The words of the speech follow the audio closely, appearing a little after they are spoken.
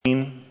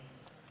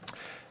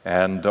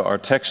And our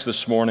text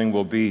this morning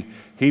will be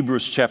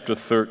Hebrews chapter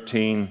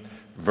 13,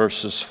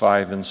 verses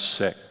 5 and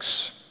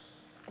 6.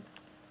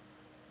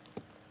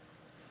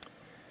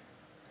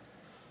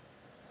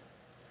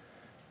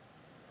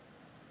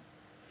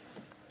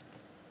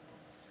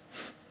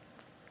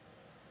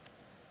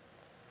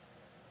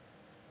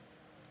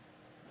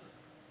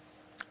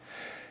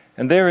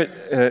 And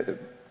there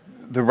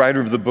the writer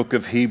of the book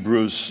of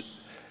Hebrews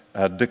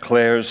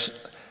declares,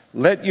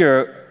 "Let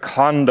your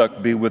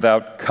conduct be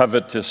without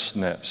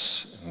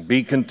covetousness.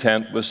 Be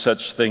content with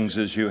such things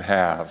as you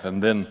have."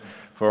 And then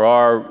for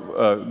our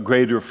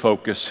greater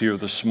focus here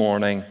this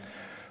morning,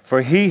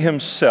 "For he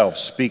himself,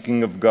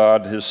 speaking of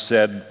God, has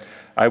said,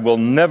 'I will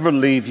never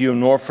leave you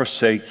nor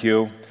forsake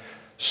you.'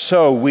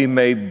 So we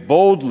may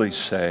boldly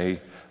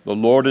say, 'The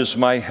Lord is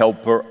my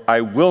helper.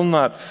 I will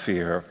not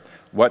fear.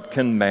 What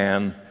can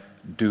man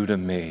do to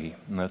me?'"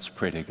 And let's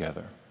pray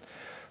together.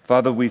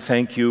 Father, we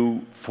thank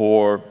you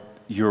for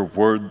your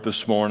word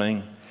this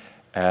morning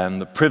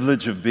and the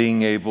privilege of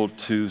being able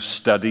to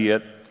study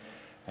it.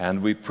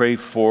 And we pray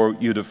for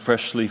you to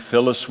freshly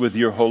fill us with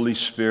your Holy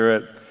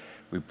Spirit.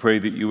 We pray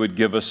that you would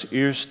give us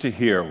ears to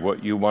hear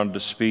what you want to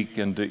speak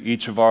into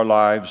each of our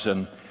lives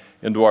and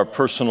into our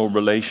personal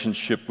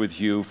relationship with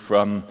you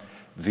from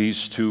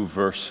these two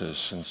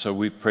verses. And so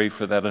we pray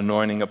for that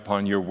anointing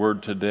upon your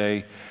word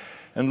today.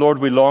 And Lord,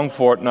 we long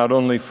for it not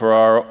only for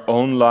our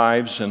own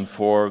lives and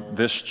for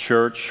this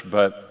church,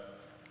 but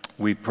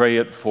we pray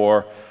it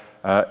for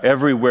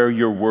everywhere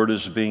your word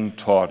is being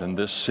taught in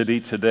this city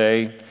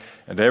today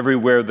and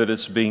everywhere that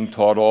it's being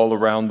taught all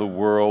around the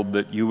world,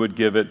 that you would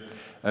give it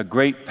a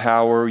great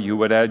power, you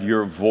would add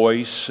your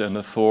voice and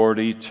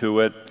authority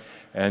to it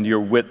and your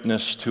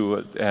witness to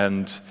it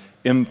and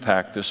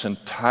impact this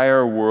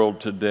entire world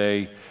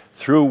today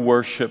through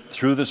worship,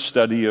 through the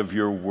study of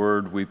your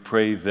word. We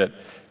pray that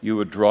you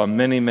would draw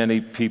many,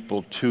 many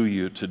people to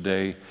you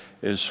today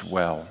as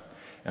well.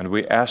 And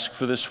we ask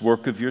for this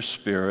work of your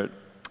Spirit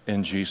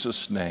in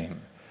Jesus'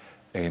 name.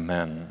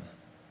 Amen.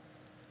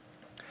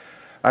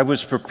 I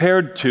was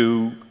prepared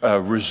to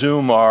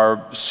resume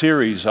our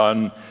series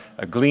on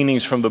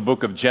gleanings from the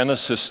book of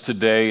Genesis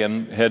today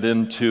and head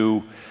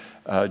into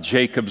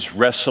Jacob's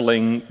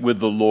wrestling with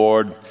the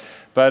Lord.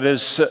 But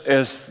as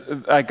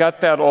I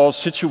got that all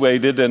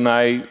situated,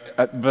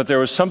 but there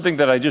was something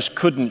that I just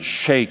couldn't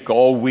shake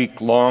all week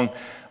long.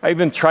 I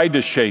even tried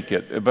to shake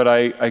it, but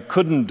I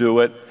couldn't do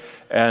it.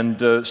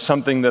 And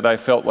something that I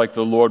felt like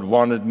the Lord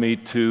wanted me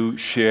to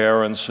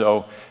share, and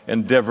so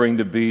endeavoring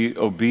to be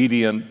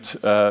obedient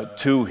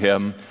to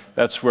Him,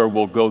 that's where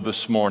we'll go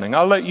this morning.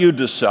 I'll let you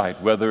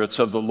decide whether it's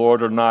of the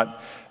Lord or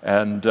not.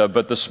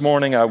 But this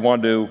morning I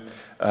want to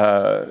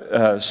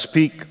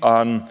speak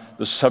on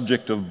the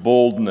subject of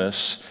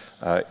boldness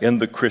in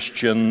the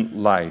Christian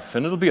life.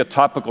 And it'll be a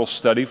topical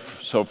study,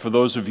 so for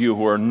those of you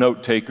who are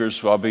note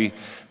takers, I'll be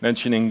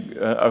mentioning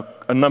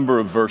a number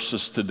of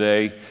verses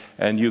today,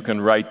 and you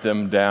can write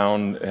them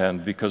down,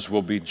 and because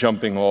we'll be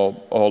jumping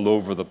all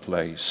over the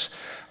place.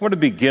 I want to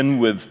begin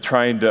with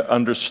trying to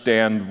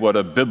understand what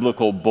a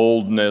biblical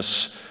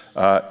boldness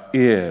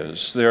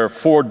is. There are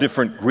 4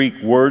 different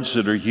Greek words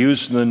that are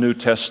used in the New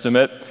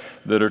Testament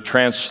that are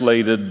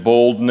translated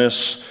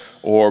boldness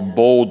or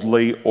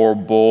boldly or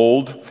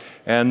bold.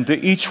 And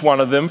each one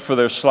of them, for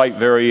their slight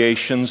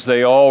variations,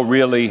 they all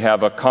really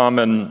have a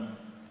common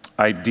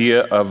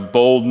idea of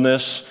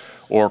boldness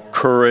or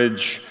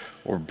courage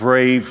or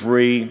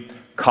bravery,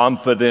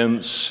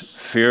 confidence,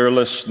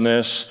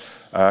 fearlessness,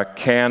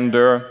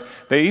 candor.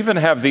 They even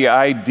have the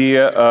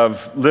idea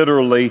of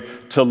literally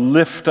to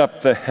lift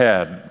up the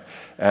head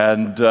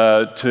and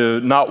to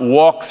not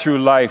walk through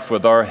life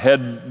with our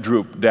head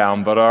drooped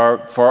down,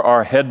 but for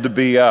our head to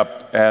be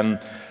up, and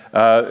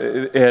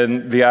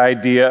the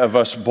idea of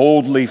us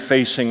boldly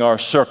facing our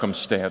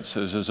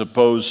circumstances as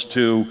opposed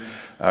to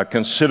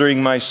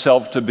considering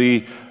myself to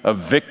be a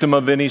victim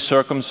of any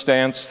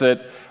circumstance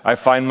that I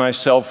find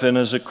myself in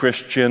as a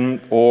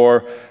Christian,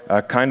 or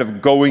kind of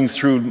going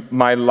through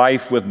my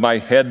life with my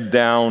head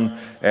down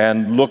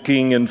and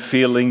looking and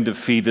feeling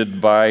defeated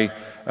by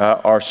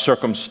our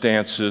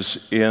circumstances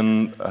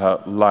in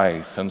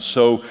life. And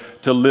so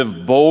to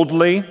live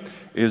boldly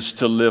is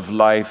to live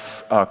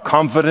life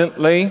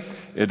confidently.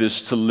 It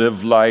is to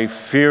live life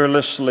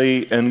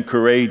fearlessly and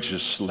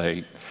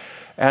courageously.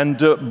 And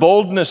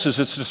boldness, as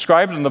it's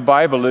described in the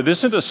Bible, it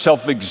isn't a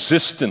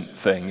self-existent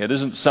thing. It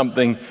isn't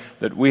something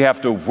that we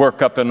have to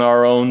work up in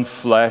our own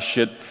flesh.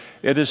 It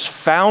is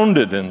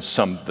founded in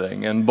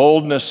something. And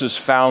boldness is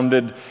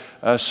founded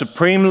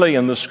supremely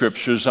in the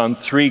Scriptures on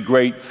 3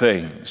 great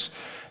things.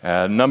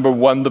 Number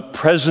 1, the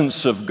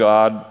presence of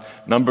God.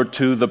 Number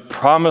 2, the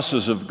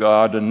promises of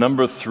God. And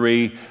number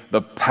 3,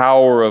 the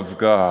power of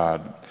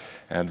God.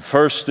 And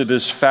first, it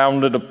is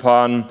founded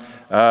upon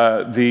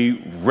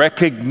the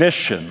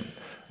recognition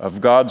of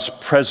God's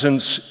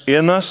presence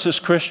in us as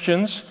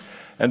Christians,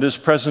 and His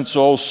presence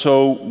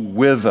also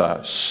with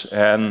us.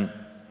 And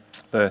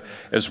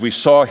as we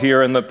saw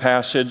here in the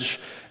passage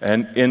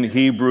and in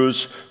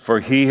Hebrews, for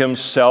He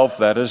Himself,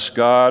 that is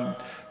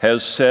God,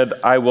 has said,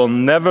 I will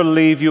never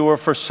leave you or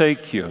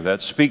forsake you.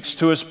 That speaks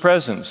to his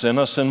presence in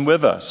us and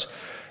with us.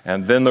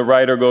 And then the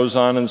writer goes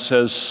on and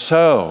says,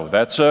 so.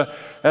 That's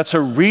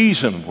a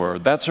reason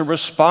word. That's a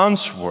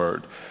response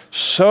word.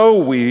 So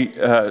we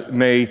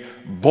may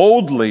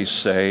boldly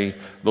say,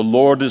 the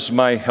Lord is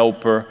my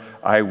helper.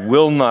 I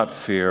will not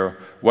fear.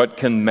 What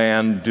can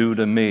man do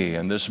to me?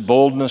 And this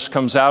boldness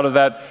comes out of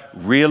that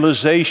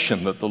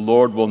realization that the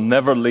Lord will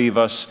never leave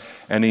us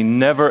and he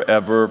never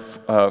ever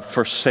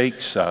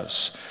forsakes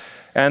us.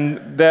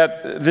 And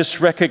that this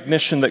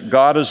recognition that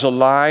God is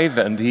alive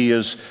and he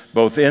is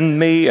both in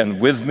me and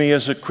with me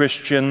as a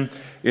Christian,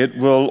 it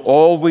will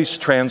always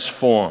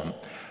transform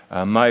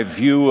my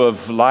view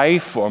of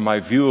life or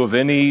my view of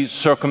any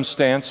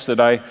circumstance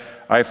that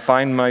I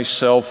find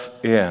myself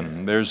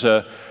in. There's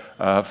a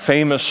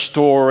famous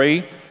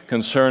story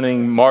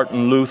concerning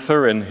Martin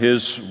Luther and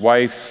his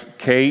wife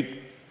Kate.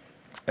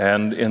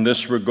 And in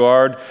this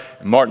regard,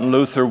 Martin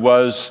Luther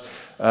was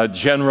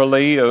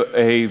generally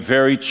a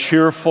very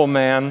cheerful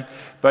man,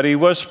 but he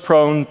was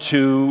prone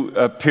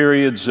to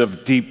periods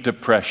of deep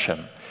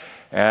depression.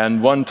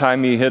 And one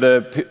time he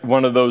hit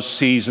one of those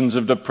seasons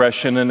of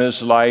depression in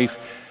his life,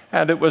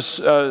 and it was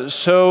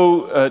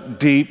so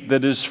deep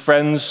that his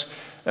friends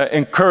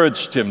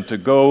encouraged him to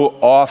go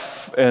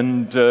off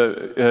and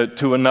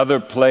to another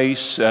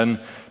place and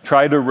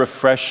try to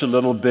refresh a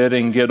little bit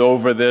and get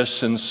over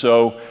this. And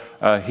so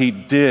he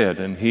did,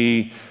 and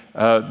he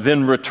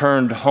then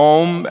returned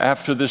home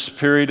after this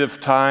period of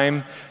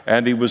time,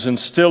 and he was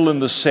still in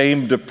the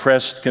same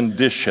depressed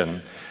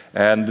condition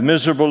and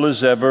miserable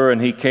as ever.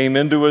 And he came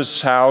into his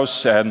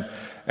house,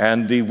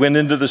 and he went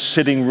into the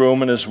sitting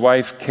room, and his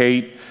wife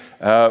Kate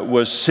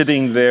was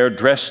sitting there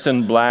dressed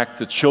in black.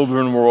 The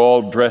children were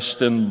all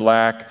dressed in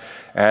black,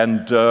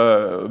 and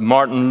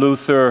Martin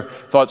Luther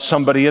thought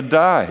somebody had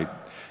died.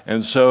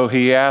 And so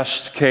he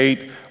asked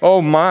Kate,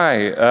 oh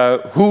my,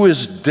 who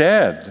is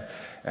dead?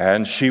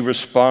 And she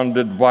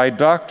responded, why,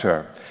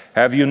 doctor,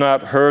 have you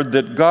not heard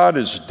that God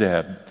is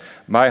dead?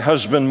 My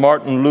husband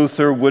Martin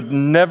Luther would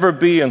never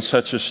be in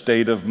such a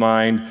state of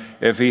mind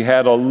if he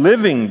had a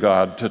living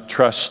God to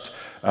trust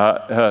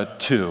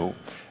to.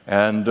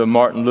 And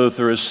Martin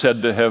Luther is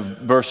said to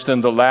have burst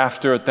into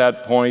laughter at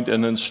that point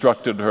and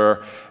instructed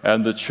her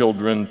and the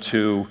children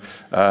to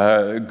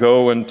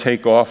go and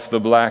take off the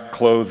black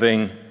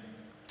clothing.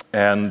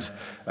 And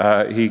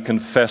he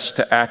confessed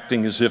to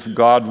acting as if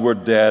God were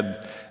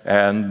dead,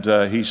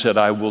 and he said,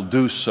 I will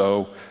do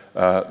so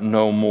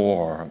no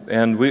more.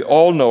 And we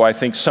all know, I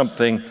think,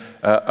 something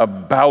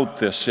about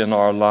this in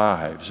our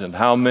lives, and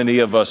how many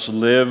of us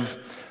live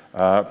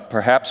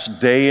perhaps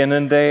day in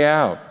and day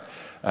out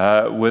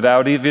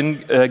without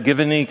even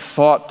giving any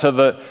thought to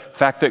the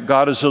fact that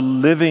God is a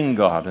living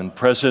God and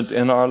present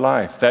in our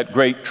life. That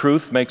great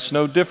truth makes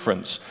no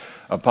difference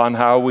upon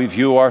how we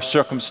view our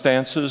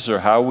circumstances or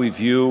how we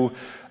view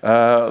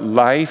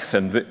life,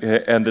 and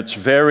it's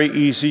very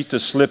easy to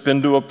slip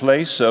into a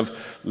place of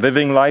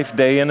living life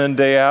day in and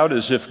day out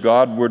as if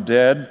God were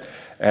dead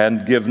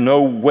and give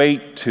no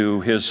weight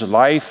to his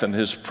life and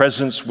his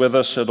presence with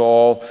us at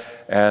all,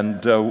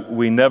 and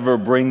we never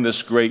bring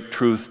this great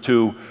truth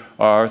to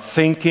our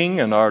thinking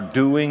and our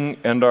doing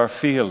and our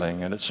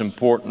feeling, and it's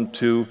important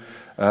to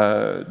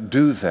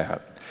do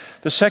that.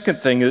 The second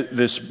thing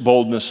this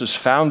boldness is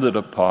founded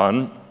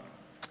upon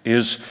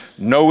is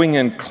knowing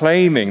and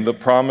claiming the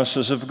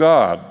promises of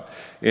God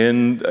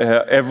in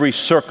every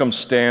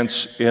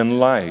circumstance in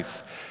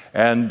life.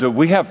 And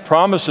we have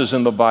promises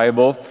in the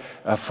Bible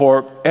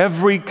for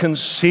every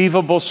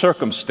conceivable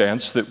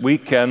circumstance that we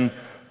can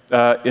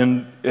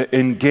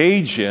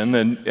engage in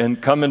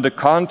and come into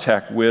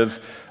contact with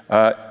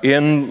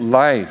in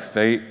life.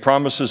 They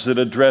promises that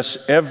address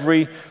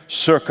every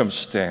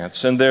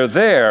circumstance. And they're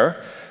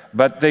there,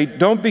 but they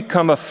don't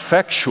become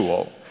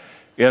effectual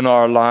in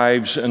our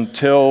lives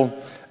until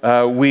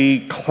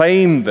we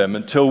claim them,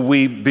 until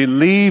we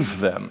believe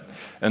them,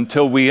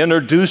 until we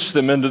introduce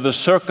them into the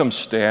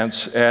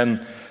circumstance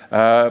and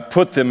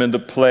put them into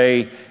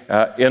play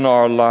in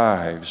our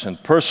lives.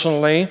 And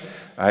personally,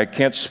 I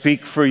can't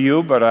speak for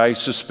you, but I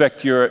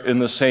suspect you're in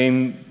the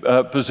same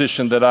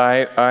position that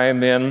I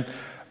am in.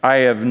 I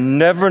have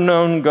never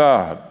known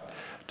God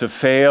to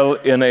fail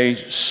in a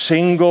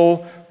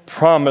single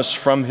promise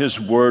from his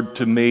word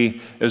to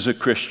me as a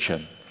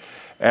Christian.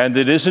 And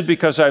it isn't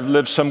because I've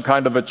lived some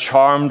kind of a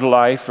charmed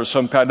life or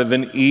some kind of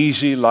an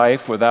easy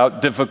life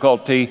without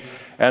difficulty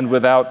and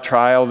without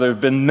trial. There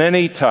have been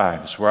many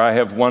times where I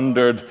have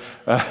wondered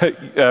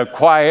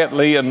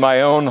quietly in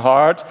my own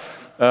heart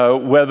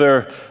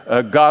whether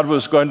God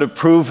was going to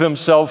prove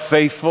himself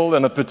faithful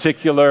in a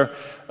particular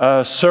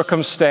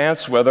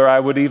circumstance, whether I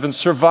would even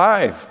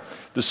survive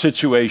the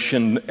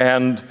situation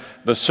and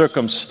the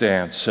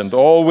circumstance. And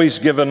always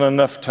given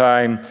enough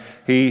time,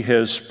 he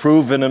has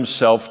proven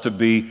himself to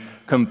be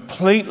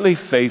completely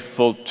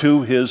faithful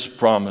to his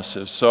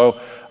promises. So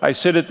I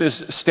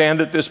stand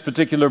at this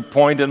particular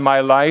point in my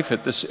life,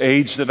 at this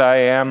age that I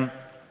am,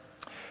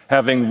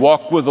 having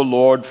walked with the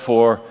Lord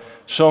for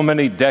so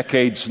many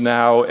decades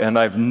now, and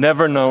I've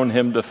never known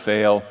him to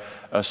fail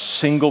a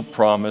single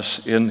promise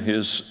in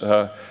His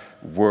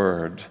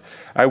Word.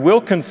 I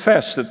will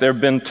confess that there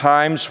have been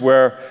times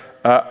where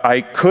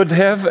I could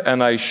have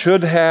and I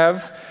should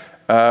have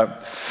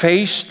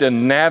faced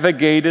and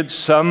navigated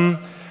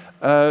some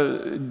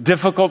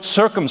difficult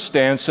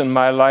circumstance in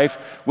my life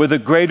with a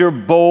greater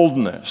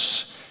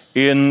boldness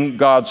in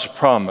God's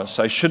promise.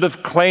 I should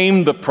have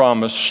claimed the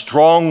promise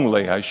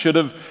strongly. I should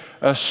have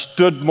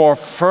stood more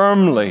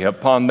firmly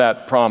upon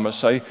that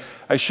promise. I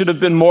should have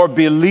been more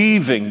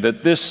believing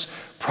that this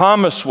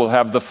promise will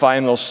have the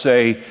final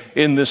say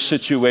in this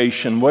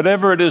situation,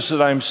 whatever it is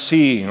that I'm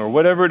seeing or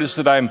whatever it is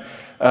that I'm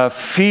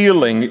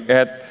feeling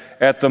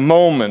at the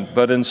moment.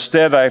 But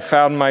instead, I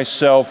found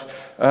myself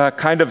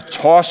kind of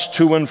tossed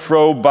to and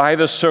fro by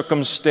the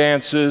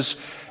circumstances.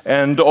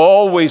 And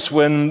always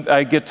when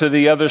I get to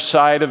the other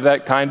side of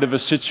that kind of a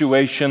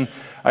situation,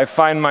 I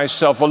find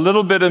myself a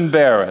little bit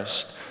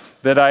embarrassed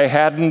that I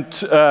hadn't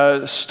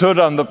stood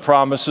on the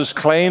promises,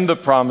 claimed the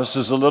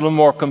promises a little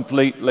more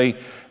completely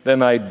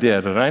than I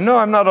did. And I know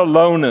I'm not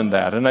alone in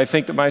that. And I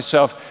think to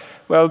myself,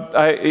 well,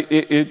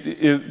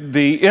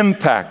 the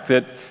impact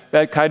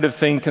that kind of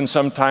thing can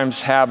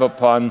sometimes have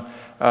upon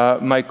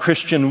my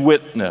Christian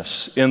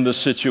witness in the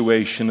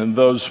situation and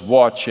those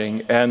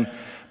watching.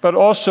 But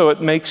also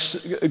it makes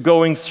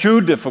going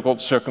through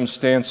difficult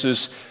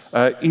circumstances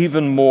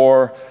even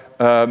more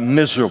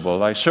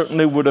miserable. I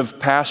certainly would have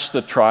passed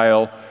the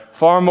trial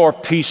far more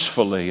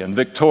peacefully and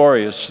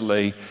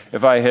victoriously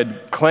if I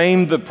had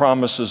claimed the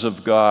promises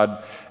of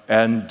God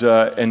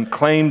and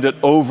claimed it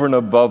over and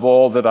above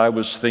all that I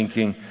was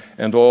thinking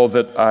and all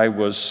that I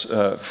was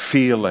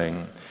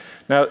feeling.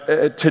 Now,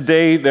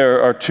 today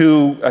there are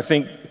two, I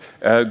think,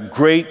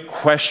 great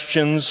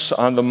questions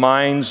on the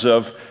minds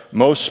of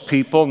most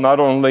people, not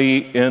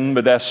only in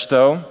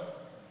Modesto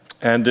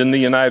and in the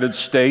United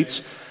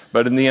States,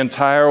 but in the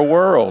entire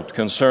world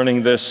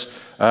concerning this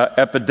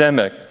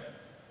epidemic.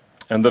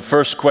 And the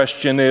first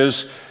question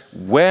is,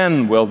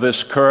 when will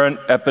this current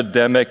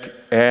epidemic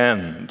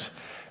end?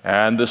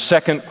 And the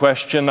second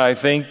question, I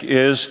think,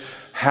 is,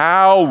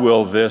 how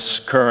will this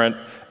current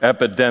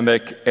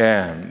epidemic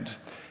end?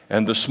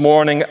 And this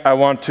morning, I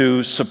want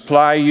to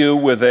supply you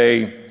with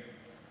a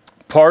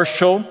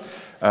partial,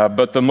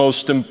 but the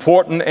most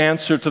important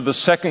answer to the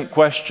second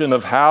question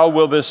of how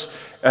will this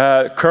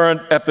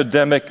current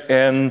epidemic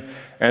end,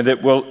 and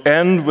it will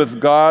end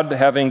with God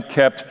having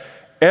kept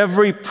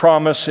every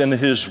promise in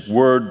His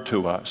Word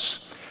to us.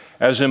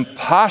 As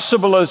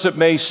impossible as it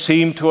may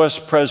seem to us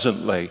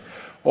presently,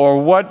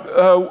 or what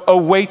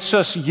awaits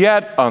us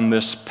yet on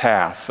this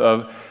path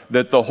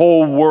that the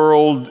whole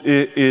world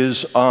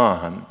is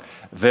on,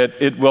 that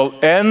it will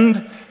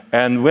end,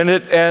 and when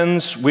it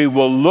ends, we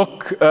will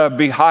look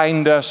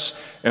behind us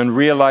and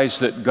realize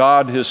that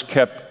God has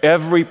kept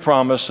every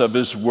promise of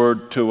His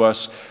Word to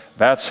us.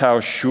 That's how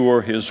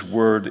sure His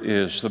Word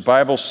is. The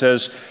Bible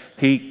says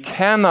He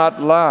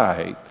cannot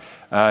lie.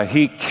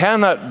 He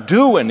cannot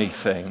do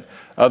anything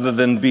other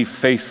than be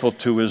faithful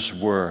to His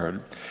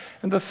Word.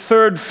 And the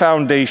third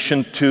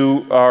foundation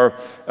to our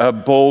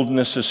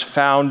boldness is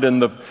found in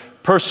the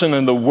person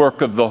and the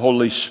work of the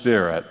Holy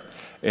Spirit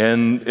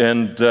and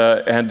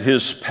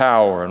His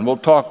power. And we'll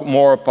talk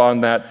more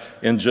upon that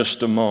in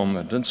just a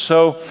moment. And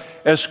so,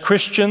 as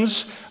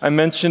Christians, I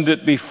mentioned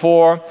it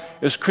before,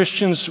 as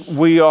Christians,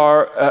 we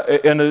are,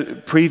 in a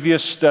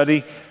previous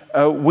study,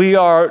 we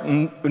are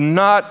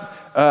not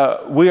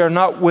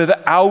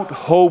without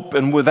hope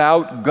and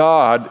without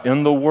God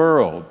in the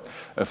world.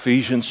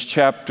 Ephesians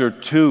chapter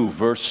 2,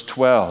 verse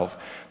 12.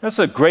 That's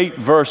a great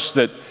verse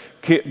that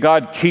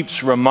God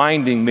keeps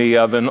reminding me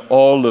of in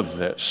all of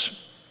this.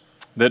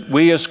 That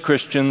we as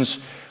Christians,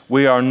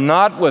 we are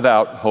not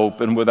without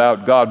hope and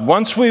without God.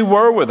 Once we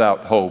were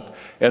without hope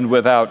and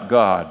without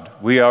God.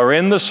 We are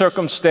in the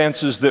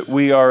circumstances that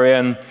we are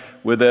in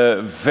with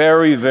a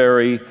very,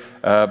 very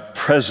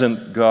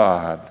present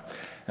God.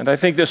 And I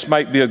think this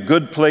might be a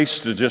good place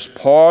to just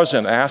pause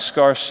and ask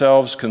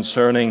ourselves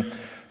concerning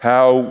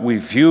how we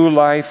view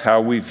life, how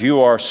we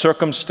view our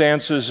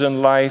circumstances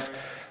in life,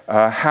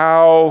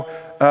 how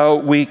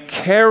we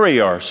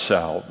carry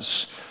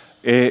ourselves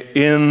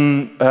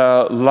in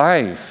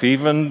life,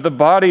 even the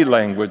body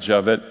language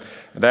of it,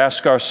 and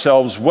ask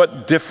ourselves,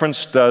 what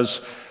difference does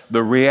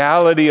the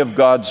reality of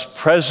God's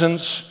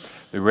presence,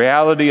 the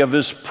reality of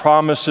His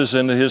promises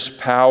and His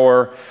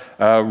power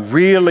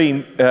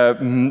really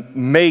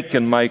make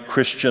in my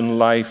Christian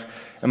life?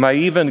 Am I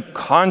even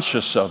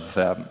conscious of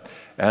them?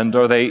 And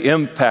are they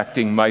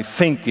impacting my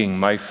thinking,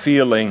 my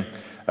feeling,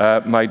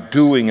 my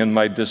doing, and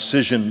my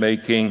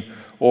decision-making?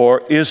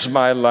 Or is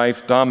my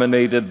life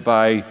dominated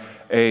by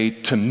a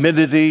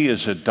timidity?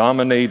 Is it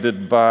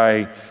dominated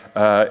by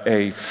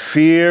a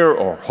fear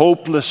or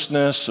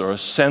hopelessness or a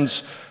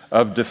sense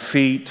of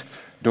defeat?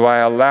 Do I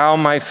allow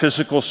my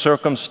physical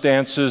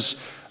circumstances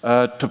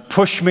to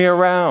push me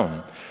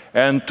around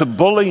and to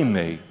bully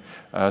me?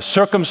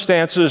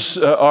 Circumstances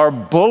are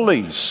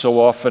bullies so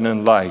often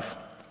in life.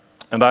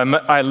 And I'm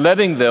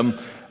letting them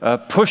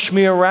push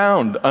me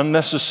around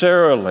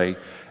unnecessarily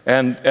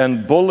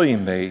and bully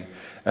me.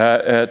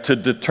 to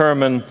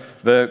determine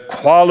the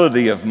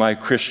quality of my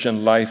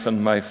Christian life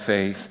and my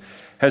faith?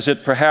 Has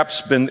it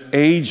perhaps been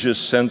ages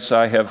since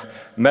I have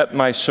met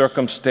my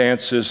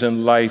circumstances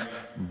in life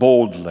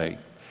boldly?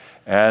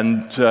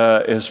 And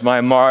is my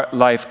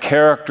life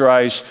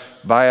characterized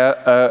by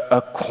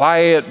a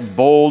quiet,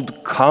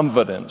 bold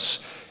confidence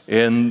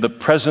in the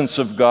presence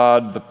of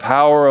God, the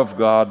power of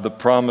God, the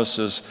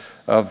promises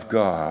of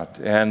God?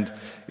 And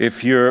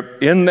if you're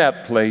in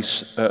that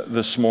place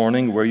this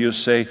morning where you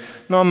say,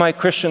 no, my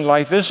Christian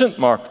life isn't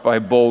marked by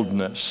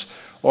boldness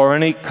or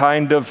any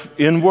kind of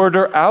inward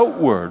or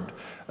outward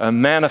a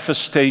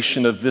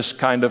manifestation of this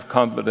kind of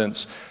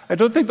confidence, I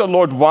don't think the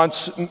Lord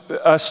wants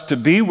us to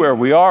be where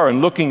we are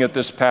and looking at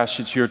this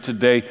passage here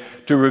today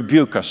to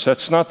rebuke us.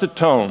 That's not the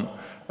tone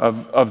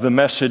of the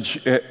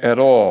message at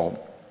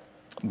all.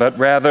 But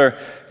rather,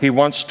 He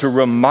wants to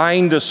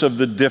remind us of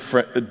the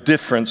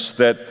difference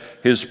that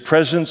His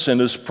presence and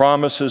His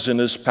promises and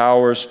His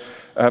power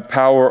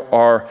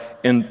are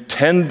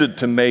intended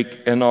to make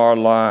in our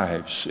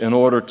lives in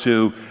order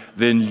to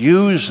then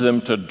use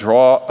them to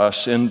draw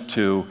us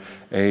into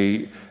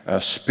a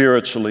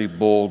spiritually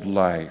bold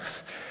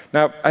life.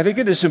 Now, I think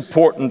it is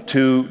important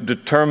to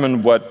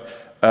determine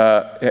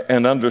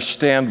and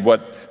understand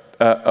what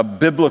a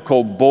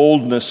biblical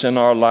boldness in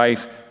our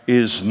life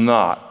is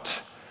not.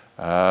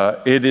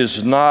 It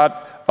is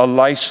not a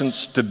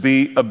license to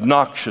be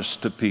obnoxious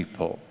to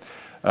people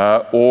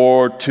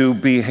or to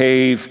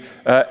behave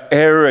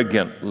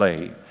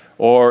arrogantly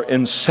or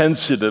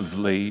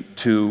insensitively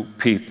to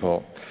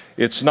people.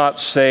 It's not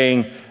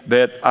saying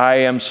that I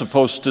am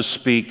supposed to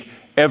speak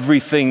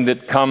everything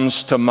that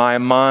comes to my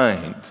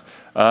mind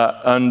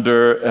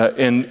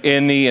in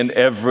any and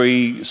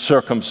every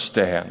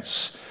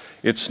circumstance.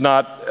 It's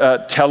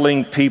not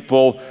telling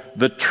people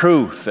the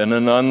truth in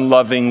an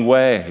unloving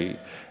way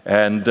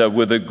and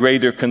with a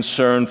greater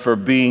concern for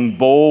being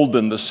bold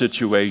in the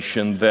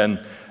situation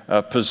than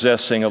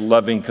possessing a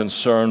loving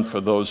concern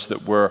for those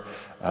that we're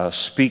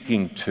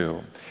speaking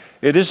to.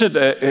 It isn't,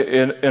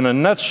 in a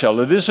nutshell,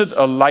 it isn't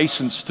a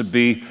license to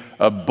be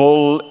a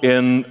bull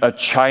in a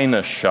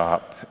china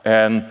shop.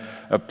 And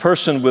a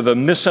person with a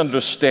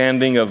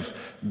misunderstanding of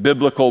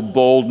biblical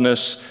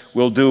boldness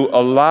will do a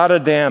lot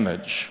of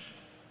damage.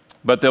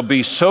 But they'll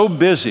be so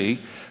busy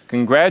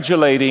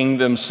congratulating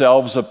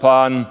themselves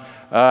upon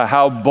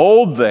how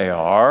bold they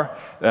are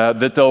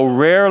that they'll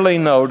rarely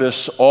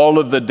notice all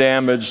of the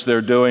damage they're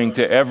doing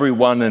to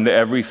everyone and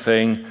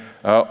everything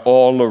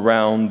all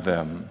around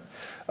them.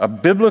 A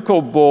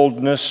biblical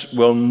boldness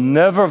will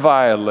never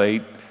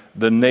violate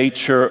the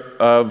nature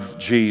of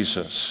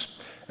Jesus.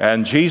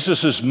 And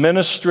Jesus'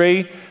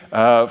 ministry,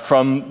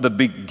 from the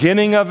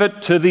beginning of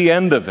it to the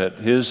end of it,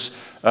 his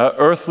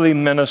earthly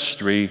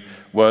ministry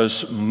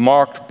was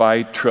marked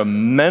by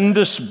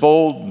tremendous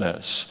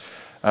boldness.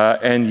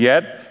 And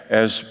yet,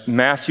 as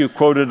Matthew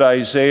quoted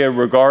Isaiah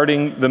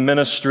regarding the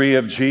ministry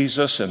of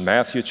Jesus in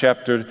Matthew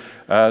chapter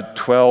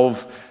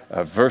 12,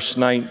 verse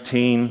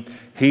 19,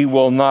 He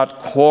will not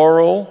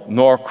quarrel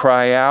nor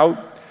cry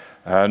out,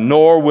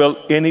 nor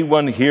will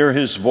anyone hear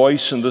His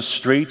voice in the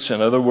streets.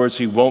 In other words,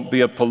 He won't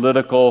be a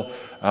political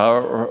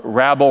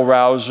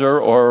rabble-rouser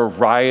or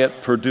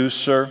riot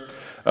producer.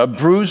 A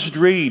bruised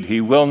reed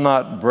He will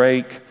not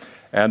break,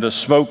 and a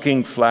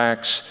smoking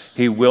flax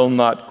He will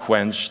not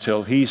quench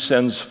till He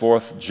sends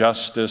forth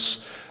justice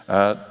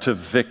to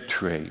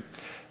victory.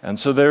 And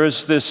so there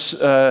is this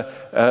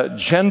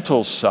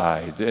gentle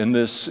side and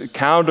this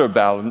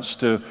counterbalance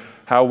to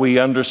how we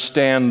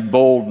understand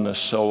boldness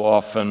so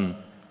often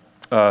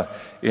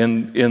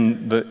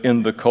in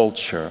the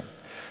culture.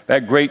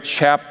 That great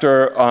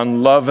chapter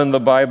on love in the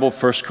Bible,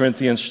 1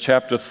 Corinthians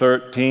chapter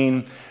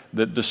 13,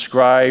 that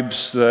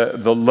describes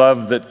the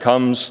love that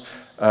comes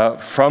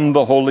from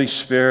the Holy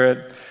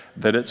Spirit,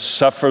 that it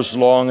suffers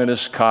long and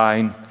is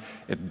kind.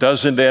 It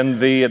doesn't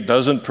envy, it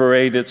doesn't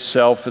parade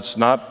itself, it's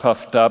not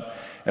puffed up.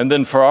 And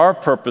then for our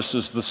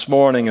purposes this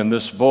morning in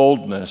this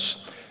boldness,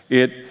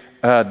 it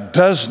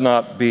does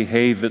not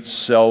behave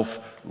itself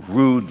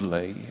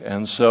rudely.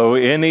 And so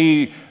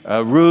any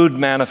rude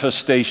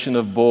manifestation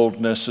of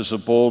boldness is a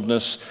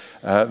boldness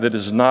that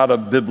is not a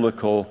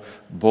biblical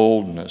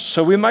boldness.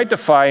 So we might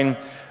define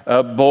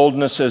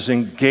boldness as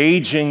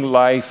engaging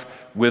life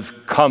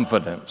with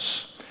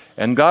confidence.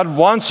 And God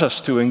wants us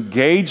to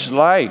engage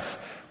life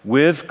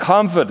with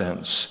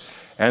confidence,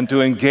 and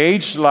to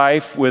engage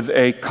life with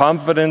a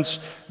confidence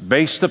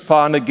based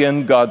upon,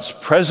 again, God's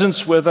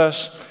presence with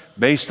us,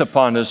 based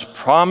upon His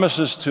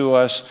promises to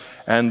us,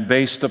 and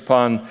based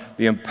upon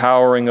the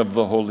empowering of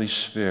the Holy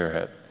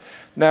Spirit.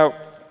 Now,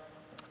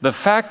 the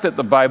fact that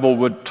the Bible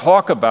would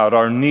talk about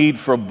our need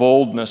for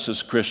boldness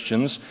as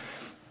Christians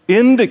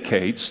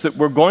indicates that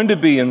we're going to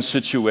be in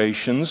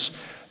situations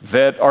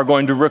that are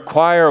going to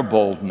require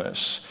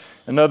boldness.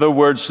 In other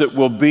words, that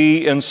we'll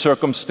be in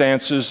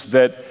circumstances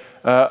that,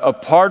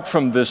 apart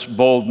from this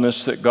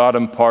boldness that God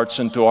imparts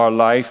into our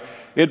life,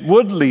 it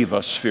would leave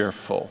us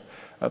fearful.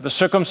 The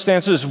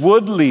circumstances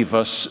would leave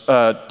us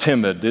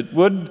timid. It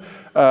would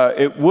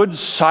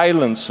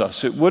silence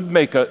us. It would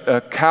make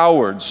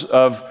cowards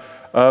of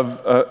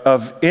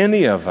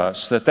any of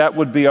us. That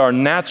would be our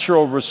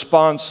natural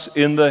response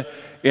in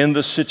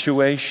the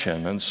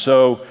situation. And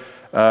so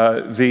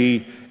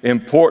the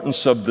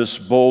importance of this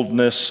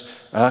boldness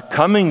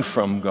coming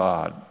from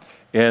God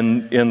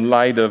in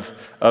light of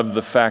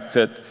the fact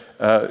that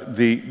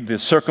the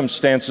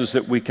circumstances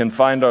that we can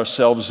find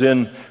ourselves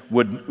in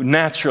would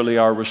naturally,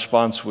 our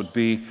response would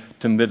be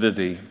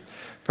timidity.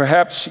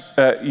 Perhaps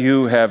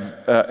you have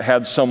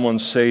had someone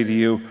say to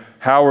you,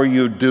 "How are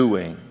you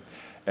doing?"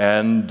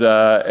 And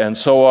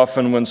so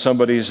often when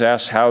somebody's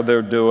asked how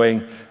they're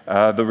doing,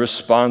 the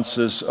response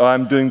is, "Oh,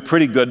 I'm doing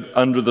pretty good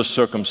under the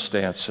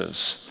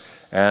circumstances."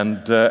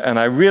 And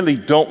I really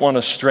don't want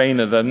to strain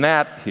at a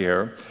gnat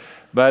here,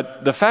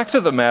 but the fact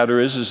of the matter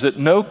is that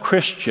no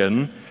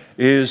Christian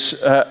is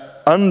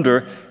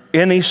under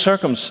any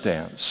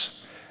circumstance,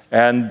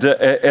 and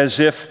as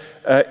if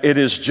it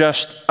is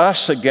just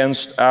us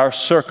against our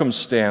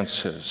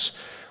circumstances.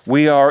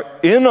 We are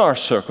in our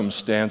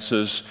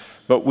circumstances,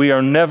 but we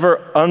are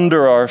never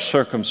under our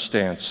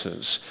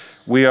circumstances.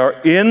 We are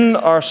in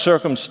our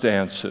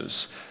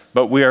circumstances,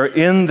 but we are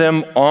in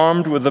them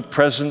armed with the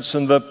presence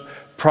and the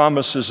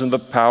promises and the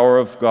power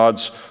of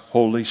God's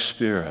Holy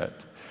Spirit.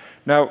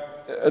 Now,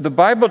 the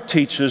Bible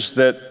teaches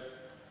that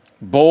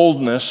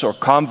boldness or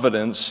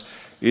confidence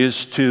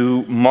is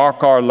to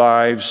mark our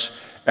lives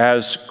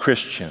as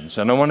Christians.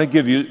 And I want to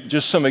give you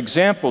just some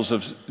examples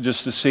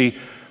just to see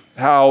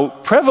how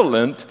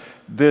prevalent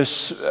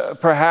this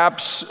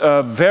perhaps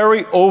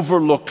very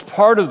overlooked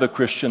part of the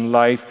Christian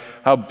life,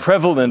 how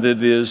prevalent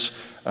it is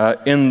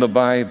in the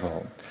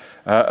Bible.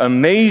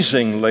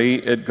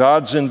 Amazingly, at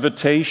God's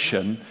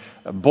invitation,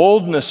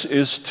 boldness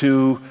is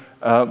to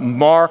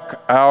mark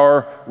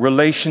our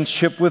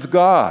relationship with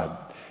God.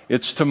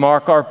 It's to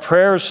mark our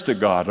prayers to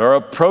God, our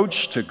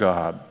approach to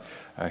God.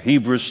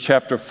 Hebrews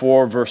chapter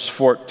 4, verse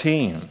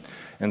 14.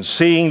 "And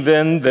seeing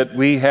then that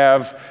we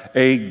have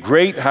a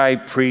great high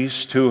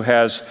priest who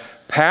has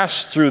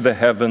passed through the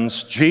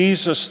heavens,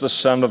 Jesus the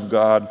Son of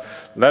God,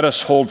 let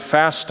us hold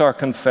fast our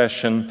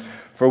confession,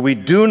 for we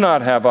do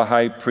not have a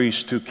high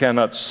priest who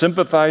cannot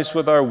sympathize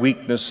with our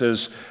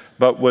weaknesses,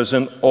 but was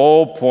in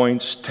all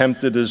points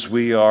tempted as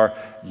we are,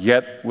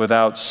 yet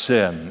without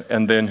sin."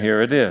 And then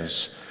here it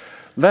is.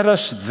 "Let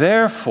us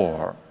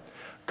therefore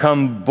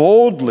come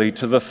boldly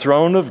to the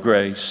throne of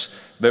grace,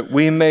 that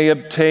we may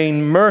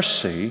obtain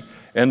mercy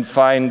and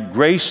find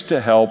grace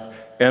to help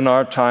in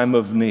our time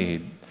of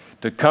need."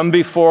 To come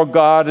before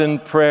God in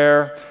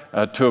prayer,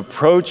 to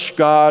approach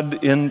God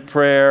in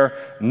prayer,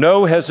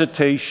 no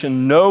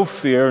hesitation, no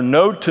fear,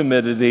 no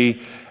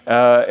timidity,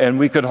 and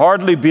we could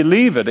hardly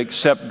believe it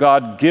except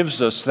God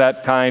gives us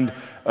that kind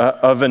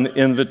of an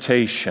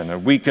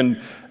invitation. We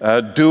can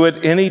do it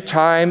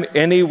anytime,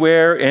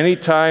 anywhere,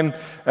 anytime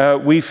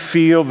we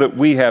feel that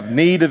we have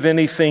need of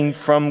anything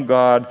from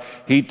God.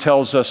 He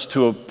tells us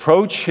to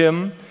approach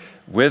Him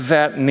with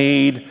that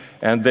need,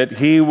 and that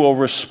He will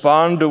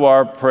respond to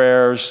our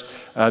prayers,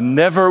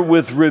 never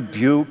with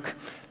rebuke,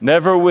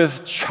 never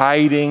with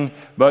chiding,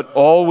 but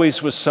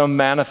always with some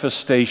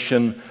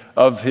manifestation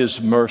of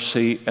His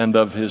mercy and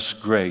of His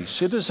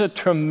grace. It is a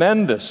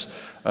tremendous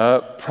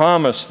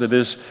promise that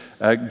is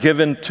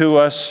given to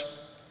us,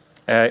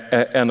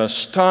 an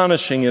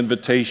astonishing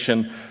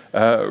invitation,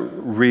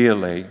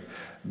 really.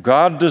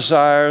 God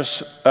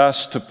desires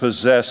us to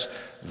possess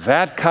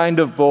that kind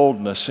of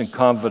boldness and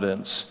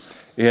confidence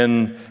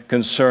in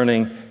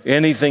concerning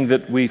anything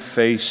that we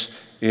face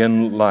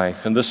in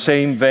life. In the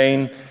same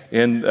vein,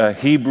 in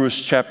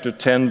Hebrews chapter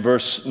 10,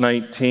 verse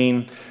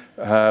 19,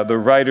 the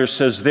writer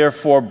says,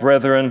 "Therefore,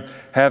 brethren,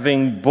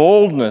 having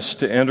boldness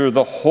to enter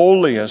the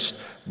holiest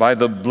by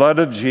the blood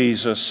of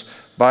Jesus,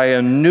 by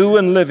a new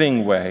and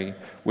living way,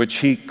 which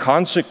He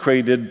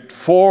consecrated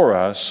for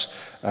us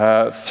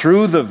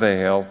through the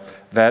veil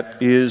that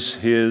is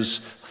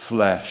His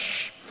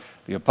flesh."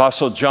 The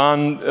Apostle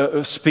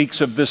John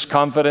speaks of this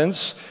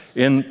confidence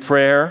in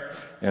prayer.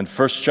 In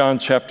 1 John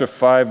chapter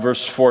 5,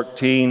 verse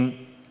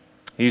 14,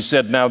 he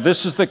said, "Now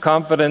this is the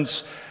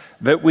confidence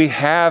that we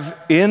have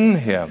in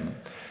Him,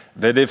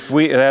 that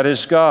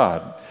is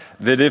God,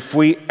 that if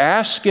we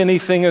ask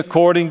anything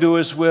according to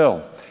His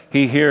will,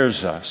 He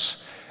hears us.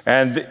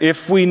 And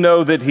if we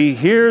know that He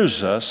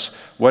hears us,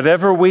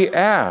 whatever we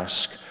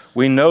ask,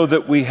 we know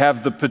that we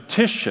have the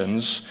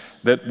petitions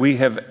that we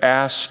have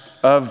asked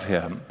of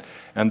Him."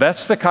 And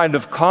that's the kind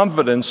of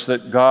confidence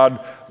that God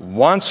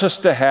wants us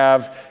to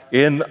have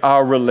in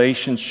our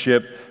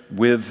relationship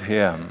with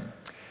Him.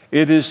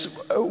 It is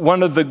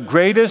one of the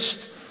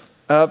greatest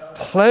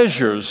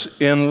pleasures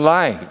in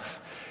life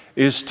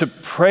is to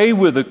pray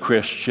with a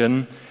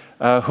Christian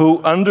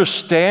who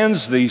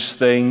understands these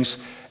things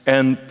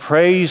and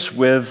prays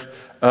with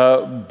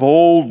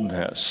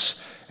boldness.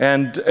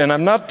 And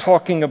I'm not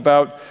talking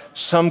about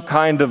some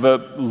kind of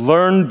a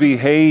learned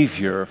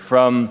behavior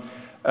from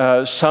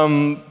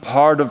some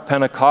part of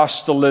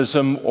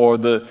Pentecostalism or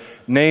the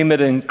name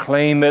it and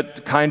claim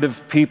it kind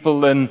of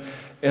people in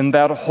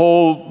that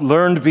whole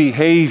learned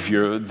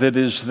behavior that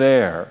is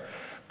there.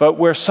 but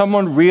where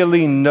someone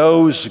really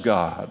knows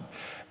God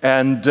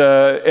and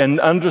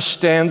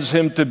understands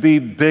Him to be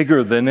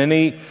bigger than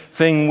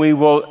anything we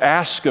will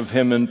ask of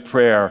Him in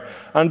prayer,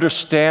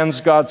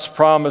 understands God's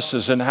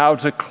promises and how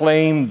to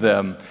claim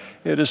them.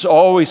 It is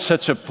always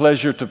such a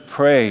pleasure to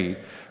pray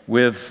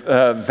with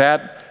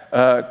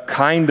that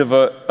kind of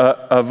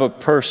a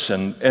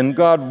person. And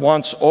God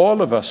wants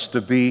all of us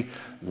to be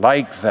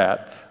like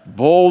that,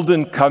 bold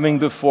in coming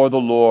before the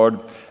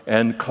Lord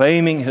and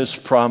claiming His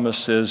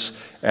promises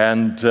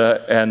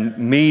and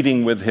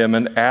meeting with Him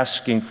and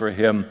asking for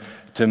Him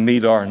to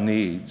meet our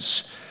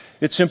needs.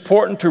 It's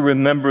important to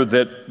remember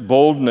that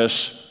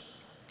boldness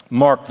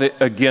marked,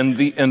 again,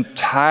 the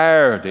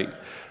entirety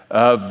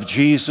of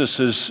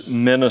Jesus'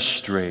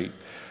 ministry.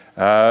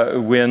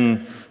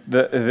 When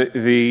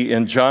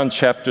in John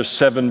chapter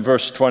 7,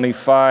 verse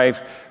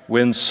 25,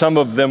 when some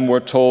of them were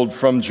told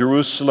from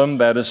Jerusalem,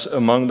 that is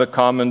among the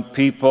common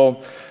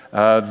people,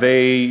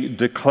 they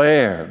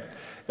declared,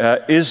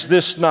 "Is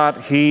this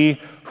not He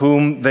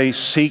whom they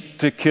seek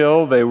to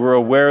kill?" They were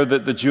aware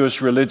that the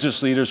Jewish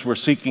religious leaders were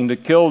seeking to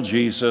kill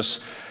Jesus,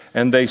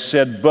 and they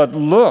said, "But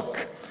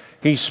look,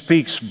 He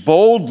speaks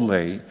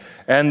boldly,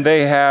 and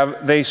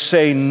they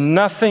say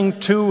nothing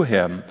to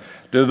Him.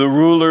 Do the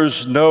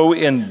rulers know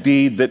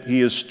indeed that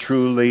He is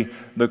truly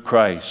the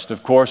Christ?"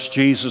 Of course,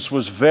 Jesus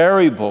was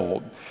very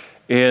bold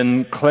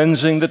in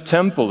cleansing the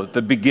temple at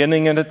the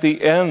beginning and at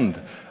the end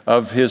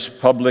of His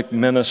public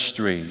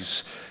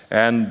ministries.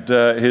 And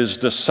His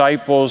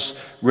disciples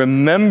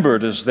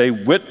remembered as they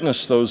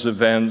witnessed those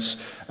events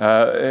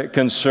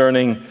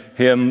concerning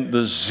Him,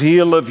 "The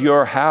zeal of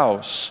your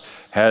house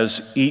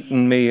has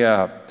eaten me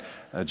up."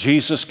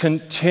 Jesus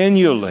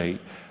continually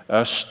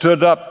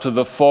stood up to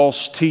the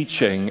false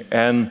teaching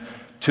and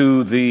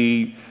to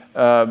the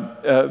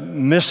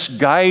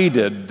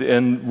misguided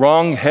and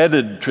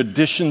wrong-headed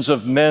traditions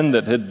of men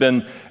that had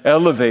been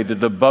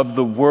elevated above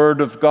the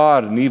Word of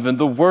God and even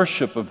the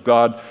worship of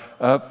God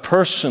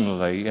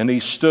personally. And He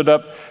stood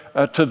up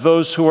to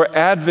those who were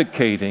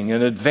advocating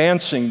and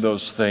advancing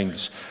those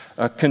things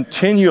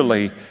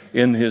continually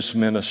in His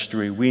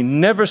ministry. We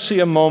never see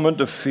a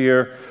moment of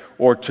fear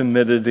or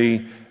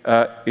timidity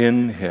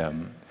in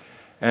Him.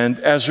 And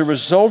as a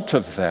result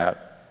of that,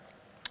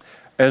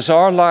 as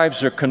our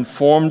lives are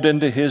conformed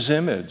into His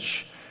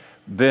image,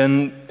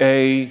 then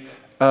a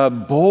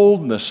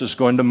boldness is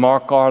going to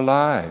mark our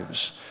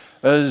lives.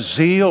 A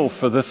zeal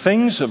for the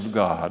things of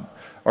God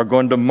are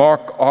going to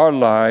mark our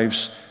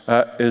lives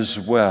as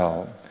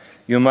well.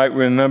 You might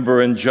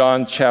remember in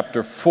John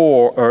chapter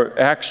 4, or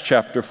Acts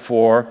chapter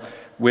 4,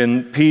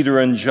 when Peter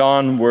and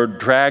John were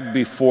dragged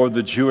before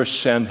the Jewish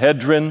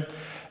Sanhedrin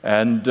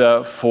and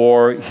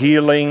for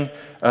healing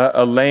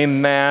a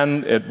lame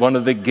man at one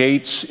of the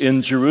gates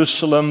in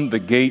Jerusalem, the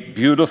Gate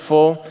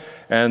Beautiful,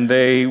 and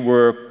they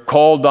were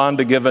called on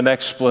to give an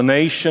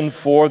explanation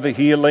for the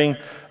healing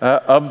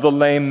of the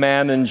lame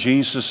man in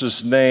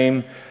Jesus'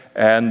 name.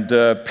 And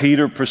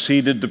Peter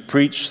proceeded to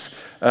preach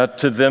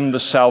to them the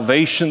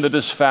salvation that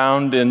is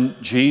found in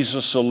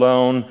Jesus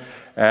alone.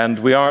 And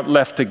we aren't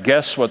left to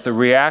guess what the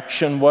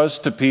reaction was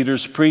to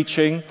Peter's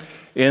preaching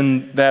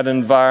in that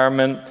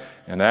environment.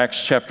 In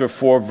Acts chapter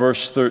 4,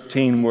 verse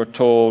 13, we're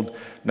told,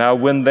 "Now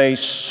when they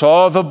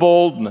saw the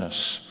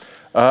boldness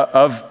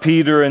of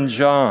Peter and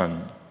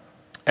John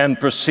and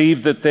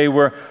perceived that they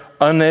were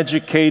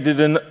uneducated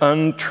and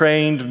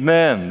untrained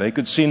men," they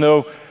could see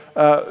no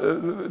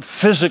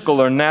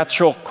physical or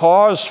natural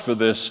cause for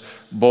this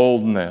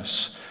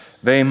boldness,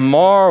 "they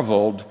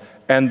marveled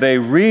and they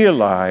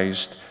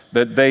realized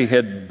that they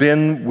had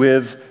been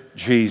with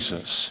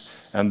Jesus."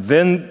 And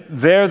then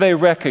there they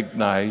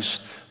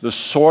recognized the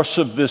source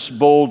of this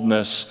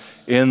boldness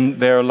in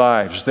their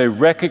lives. They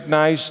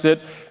recognized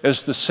it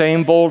as the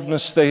same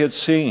boldness they had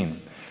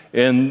seen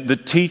in the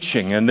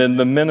teaching and in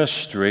the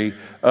ministry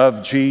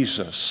of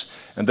Jesus.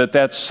 And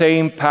that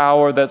same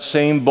power, that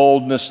same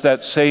boldness,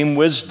 that same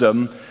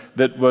wisdom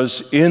that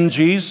was in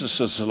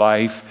Jesus'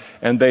 life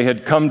and they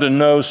had come to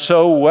know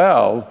so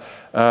well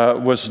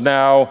was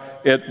now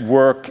at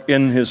work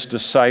in His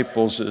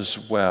disciples as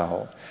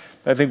well.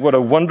 I think what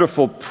a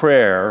wonderful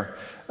prayer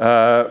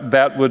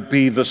that would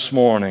be this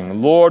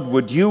morning. Lord,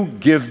 would You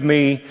give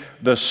me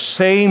the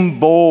same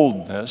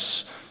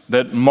boldness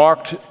that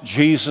marked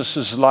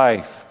Jesus'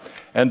 life?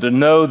 And to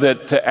know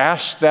that to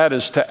ask that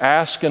is to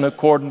ask in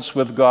accordance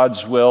with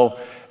God's will,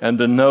 and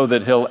to know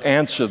that He'll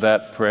answer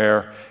that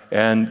prayer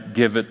and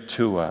give it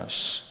to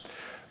us.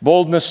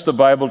 Boldness, the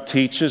Bible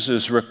teaches,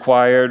 is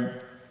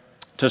required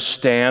to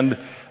stand,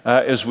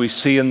 as we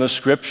see in the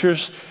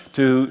Scriptures,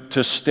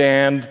 to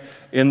stand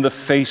in the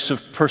face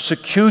of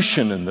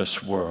persecution in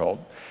this world.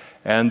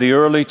 And the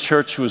early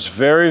church was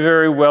very,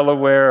 very well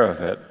aware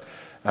of it.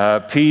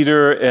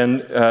 Peter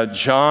and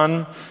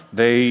John,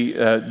 they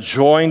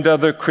joined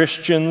other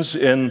Christians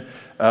in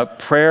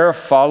prayer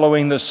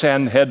following the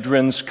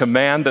Sanhedrin's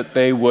command that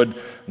they would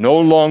no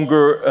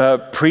longer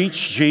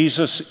preach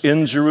Jesus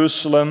in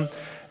Jerusalem.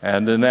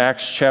 And in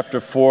Acts chapter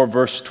 4,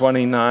 verse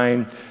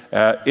 29,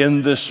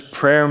 in this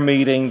prayer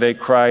meeting, they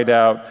cried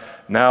out,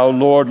 Now,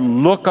 Lord,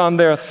 look on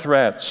their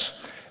threats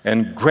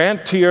and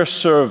grant to your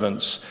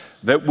servants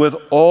that with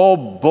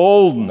all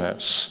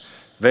boldness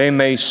they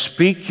may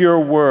speak your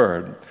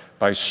word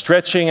by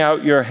stretching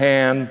out your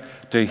hand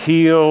to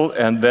heal,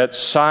 and that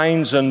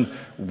signs and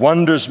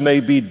wonders may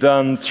be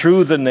done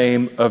through the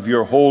name of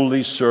your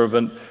holy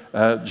servant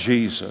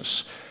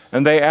Jesus.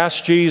 And they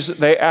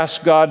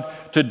asked God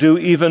to do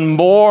even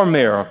more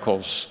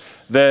miracles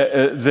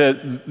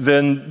than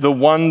the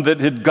one that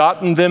had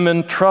gotten them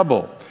in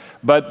trouble,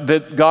 but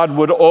that God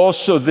would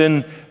also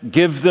then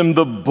give them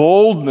the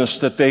boldness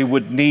that they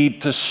would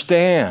need to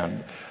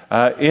stand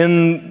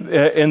in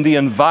the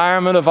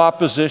environment of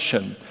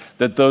opposition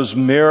that those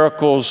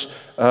miracles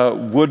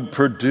would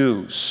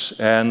produce.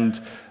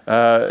 And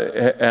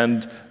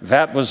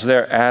that was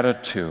their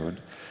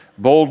attitude.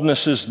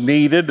 Boldness is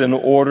needed in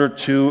order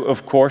to,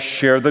 of course,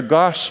 share the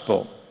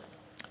gospel,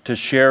 to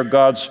share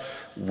God's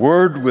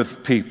word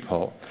with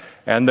people.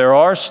 And there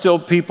are still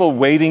people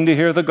waiting to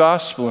hear the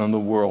gospel in the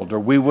world, or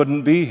we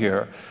wouldn't be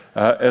here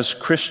as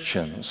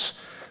Christians.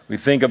 We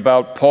think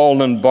about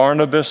Paul and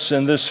Barnabas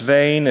in this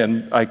vein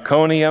in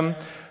Iconium,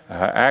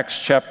 Acts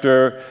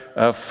chapter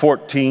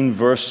 14,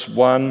 verse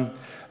 1.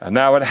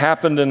 Now it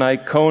happened in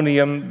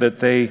Iconium that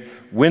they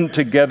went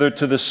together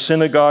to the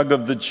synagogue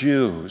of the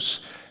Jews,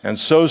 and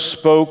so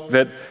spoke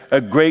that a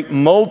great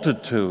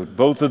multitude,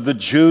 both of the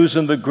Jews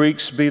and the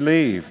Greeks,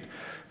 believed.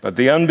 But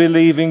the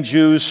unbelieving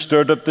Jews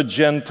stirred up the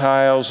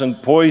Gentiles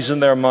and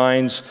poisoned their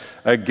minds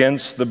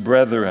against the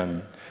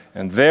brethren.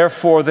 And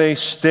therefore they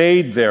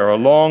stayed there a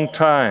long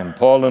time,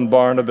 Paul and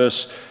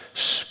Barnabas,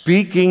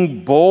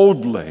 speaking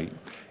boldly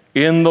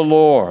in the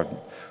Lord,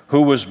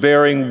 who was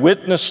bearing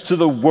witness to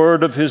the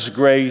word of his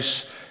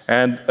grace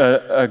and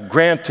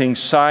granting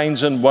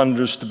signs and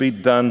wonders to be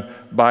done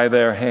by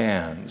their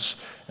hands.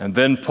 And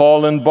then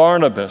Paul and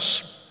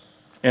Barnabas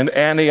in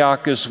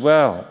Antioch as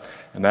well.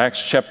 In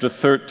Acts chapter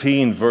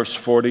 13, verse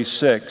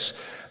 46,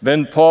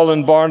 then Paul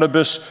and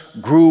Barnabas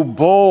grew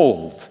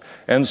bold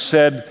and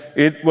said,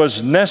 it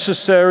was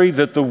necessary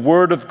that the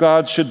word of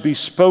God should be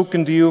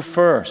spoken to you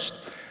first.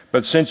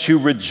 But since you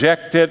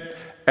reject it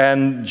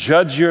and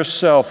judge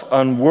yourself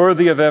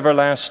unworthy of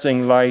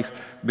everlasting life,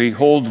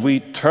 behold, we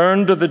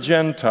turn to the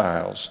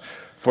Gentiles.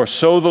 For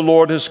so the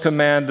Lord has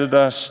commanded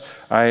us,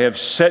 I have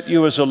set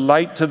you as a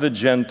light to the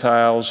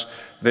Gentiles,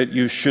 that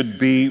you should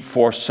be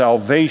for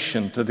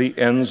salvation to the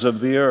ends of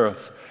the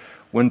earth.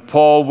 When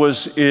Paul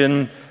was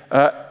in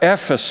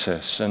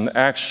Ephesus in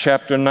Acts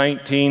chapter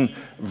 19,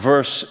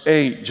 verse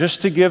 8,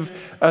 just to give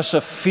us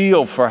a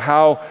feel for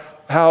how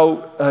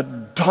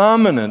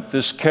dominant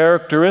this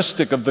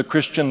characteristic of the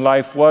Christian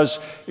life was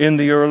in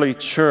the early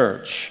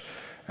church.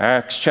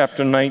 Acts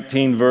chapter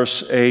 19,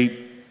 verse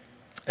 8,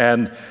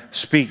 and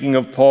speaking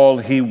of Paul,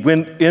 he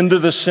went into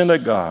the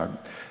synagogue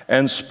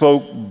and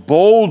spoke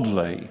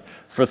boldly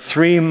for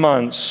 3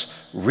 months,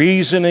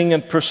 reasoning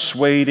and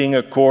persuading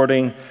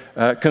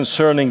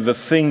concerning the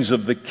things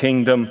of the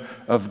kingdom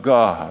of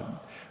God.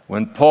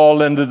 When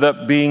Paul ended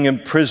up being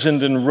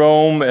imprisoned in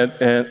Rome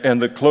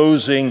and the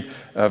closing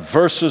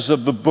verses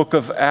of the book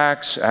of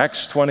Acts,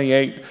 Acts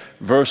 28,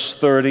 verse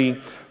 30,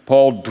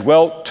 Paul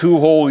dwelt 2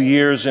 whole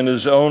years in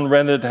his own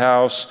rented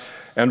house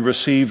and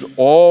received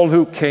all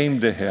who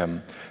came to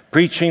him,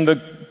 preaching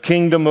the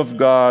kingdom of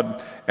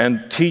God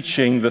and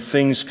teaching the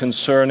things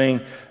concerning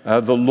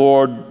the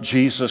Lord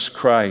Jesus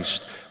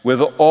Christ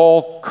with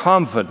all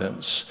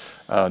confidence,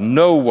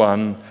 no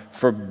one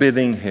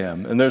forbidding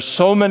him. And there's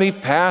so many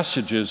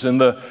passages in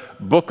the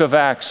book of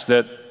Acts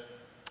that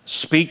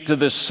speak to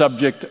this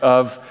subject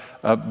of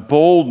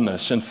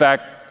boldness. In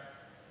fact,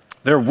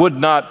 there would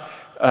not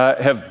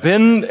have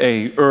been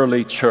an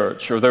early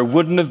church, or there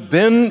wouldn't have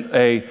been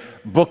a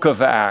book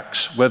of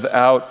Acts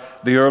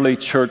without the early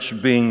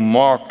church being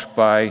marked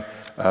by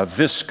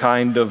this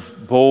kind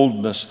of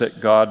boldness that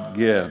God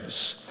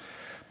gives.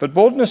 But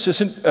boldness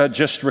isn't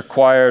just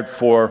required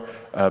for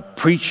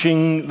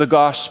preaching the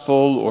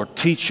gospel or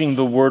teaching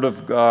the Word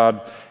of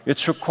God.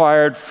 It's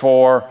required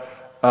for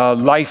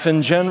life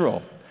in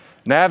general,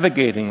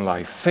 navigating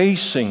life,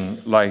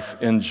 facing life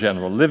in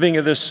general, living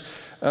in this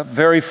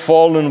very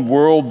fallen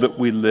world that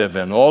we live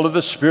in, all of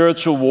the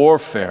spiritual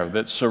warfare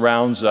that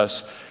surrounds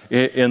us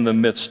in the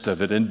midst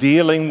of it, and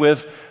dealing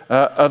with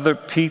other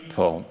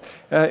people.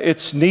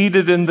 It's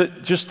needed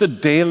in just the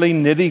daily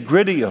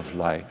nitty-gritty of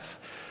life.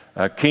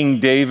 King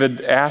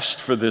David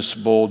asked for this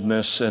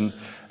boldness in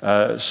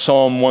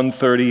Psalm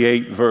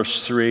 138,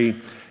 verse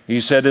 3.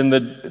 He said, in the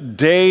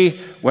day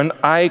when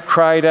I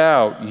cried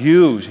out,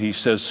 you, he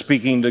says,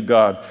 speaking to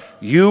God,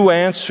 you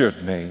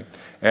answered me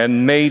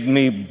and made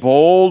me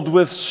bold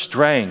with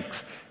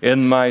strength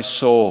in my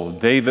soul.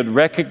 David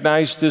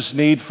recognized his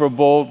need for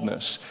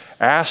boldness,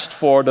 asked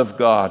for it of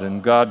God,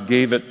 and God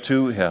gave it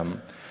to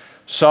him.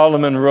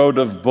 Solomon wrote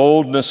of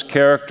boldness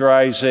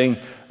characterizing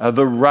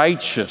the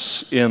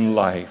righteous in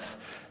life.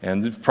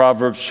 And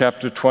Proverbs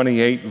chapter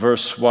 28,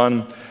 verse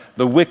 1,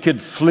 the wicked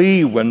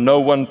flee when no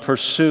one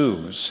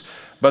pursues,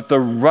 but the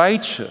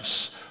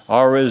righteous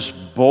are as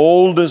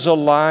bold as a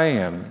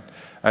lion.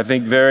 I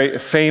think very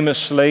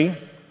famously,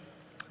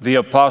 The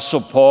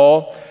Apostle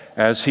Paul,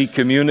 as he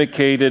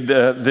communicated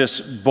this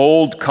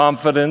bold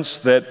confidence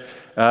that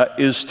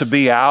is to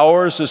be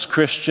ours as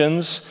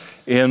Christians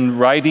in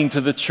writing to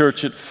the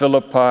church at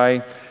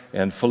Philippi,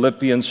 and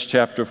Philippians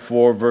chapter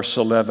 4, verse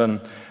 11,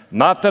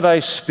 "Not that I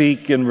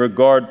speak in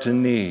regard to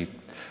need,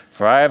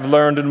 for I have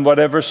learned in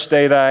whatever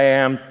state I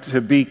am to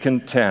be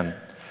content.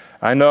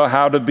 I know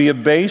how to be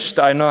abased,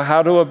 I know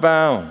how to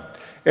abound.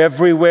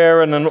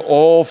 Everywhere and in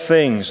all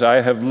things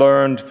I have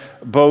learned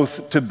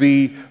both to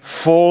be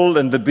full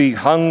and to be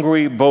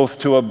hungry, both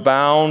to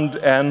abound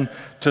and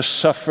to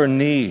suffer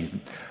need.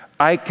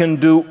 I can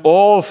do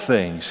all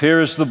things,"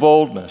 here is the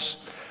boldness,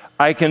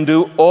 "I can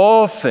do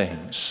all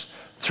things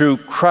through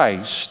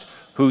Christ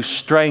who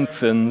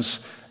strengthens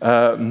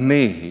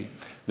me."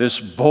 This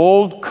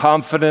bold,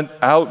 confident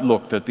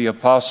outlook that the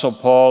Apostle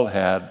Paul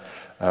had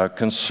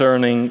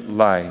concerning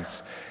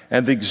life.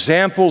 And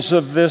examples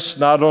of this,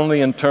 not only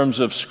in terms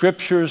of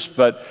scriptures,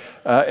 but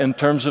in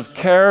terms of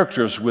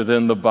characters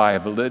within the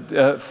Bible.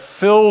 It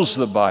fills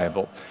the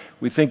Bible.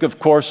 We think, of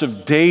course,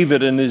 of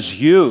David in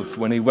his youth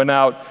when he went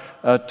out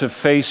to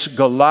face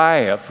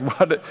Goliath.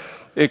 What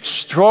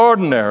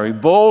extraordinary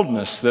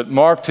boldness that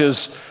marked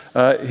his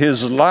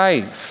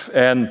life.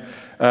 And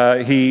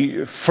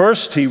he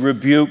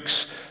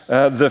rebukes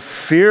the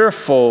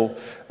fearful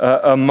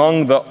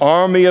among the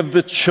army of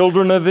the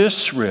children of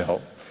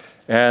Israel,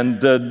 and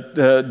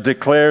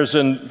declares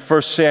in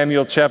 1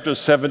 Samuel chapter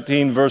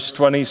 17, verse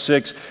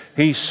 26,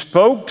 he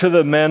spoke to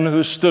the men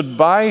who stood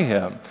by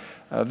him.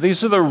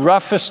 These are the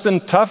roughest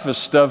and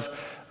toughest of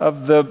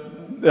the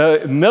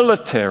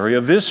military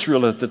of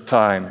Israel at the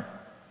time,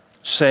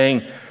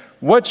 saying,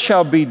 "What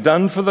shall be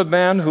done for the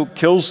man who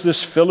kills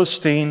this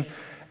Philistine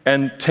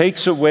and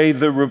takes away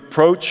the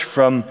reproach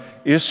from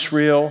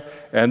Israel?"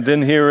 And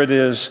then here it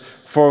is,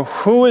 "For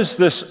who is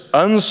this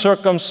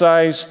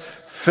uncircumcised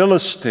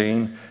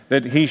Philistine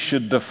that he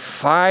should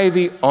defy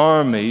the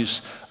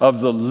armies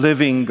of the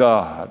living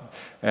God?"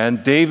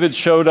 And David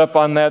showed up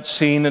on that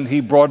scene, and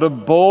he brought a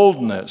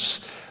boldness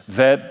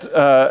that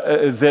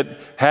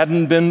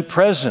hadn't been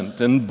present.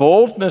 And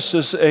boldness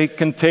is a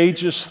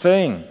contagious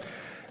thing.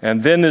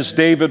 And then as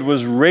David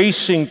was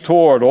racing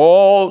toward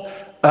all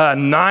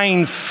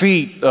 9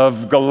 feet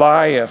of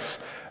Goliath,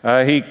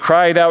 he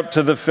cried out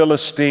to the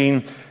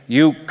Philistine,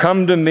 "You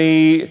come to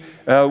me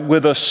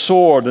with a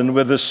sword and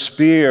with a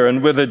spear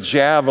and with a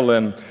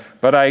javelin,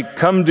 but I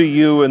come to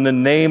you in the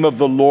name of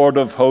the Lord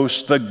of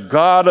hosts, the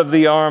God of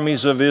the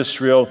armies of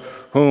Israel,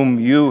 whom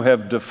you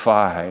have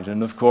defied."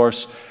 And of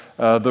course,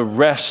 the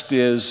rest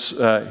is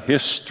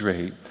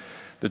history.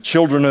 The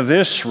children of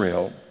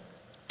Israel,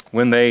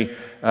 when they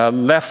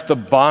left the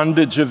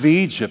bondage of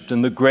Egypt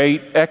in the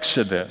great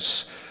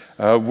Exodus,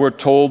 we're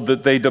told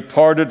that they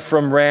departed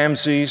from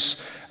Ramses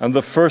on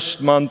the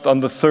first month, on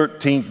the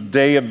 13th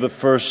day of the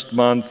first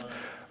month,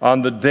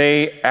 on the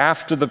day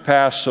after the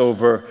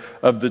Passover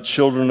of the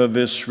children of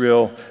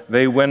Israel.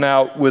 They went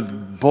out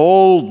with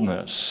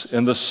boldness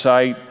in the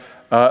sight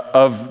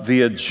of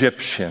the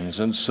Egyptians.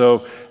 And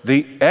so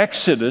the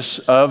exodus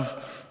of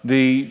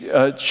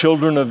the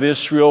children of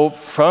Israel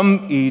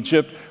from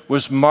Egypt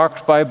was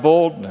marked by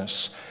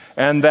boldness.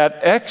 And that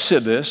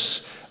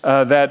exodus,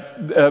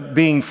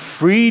 being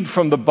freed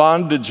from the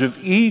bondage of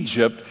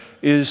Egypt,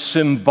 is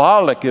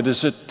symbolic. It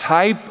is a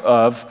type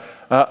of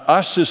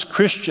us as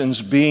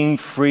Christians being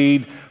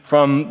freed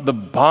from the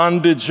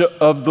bondage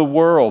of the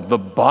world, the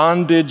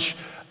bondage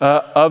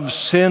of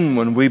sin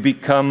when we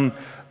become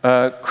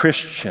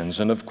Christians.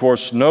 And of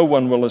course, no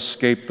one will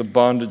escape the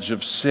bondage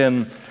of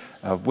sin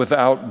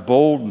without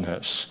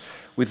boldness.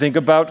 We think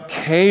about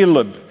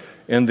Caleb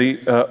in the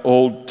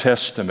Old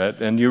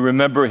Testament, and you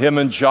remember him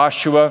and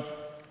Joshua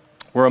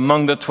were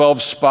among the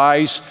 12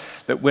 spies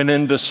that went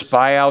in to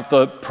spy out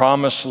the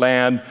promised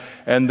land,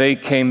 and they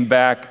came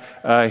back,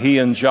 he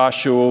and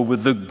Joshua,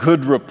 with the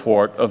good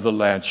report of the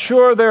land.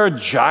 Sure, there are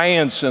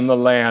giants in the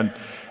land,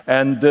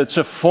 and it's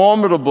a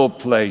formidable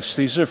place.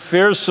 These are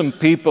fearsome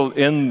people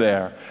in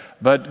there.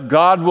 But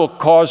God will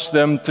cause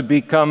them to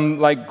become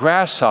like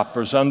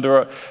grasshoppers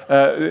under,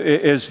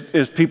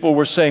 as people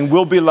were saying,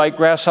 we'll be like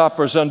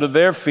grasshoppers under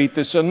their feet.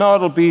 They said, no,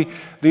 it'll be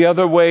the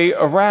other way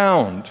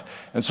around.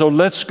 And so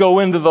let's go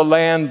into the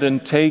land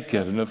and take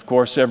it. And of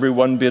course,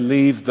 everyone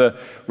believed the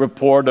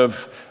report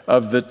of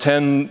the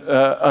 10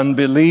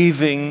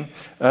 unbelieving,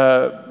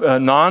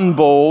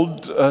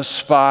 non-bold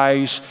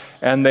spies,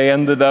 and they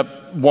ended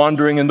up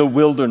wandering in the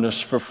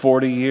wilderness for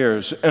 40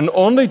 years. And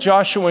only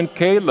Joshua and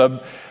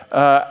Caleb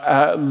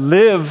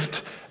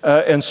lived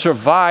and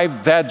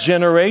survived that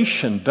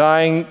generation,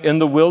 dying in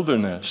the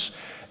wilderness.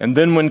 And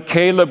then when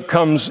Caleb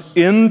comes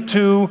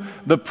into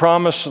the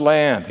promised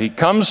land, he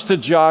comes to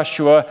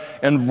Joshua,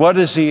 and what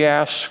does he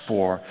ask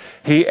for?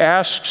 He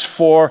asks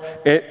for,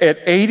 at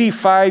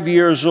 85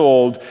 years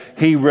old,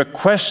 he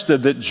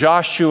requested that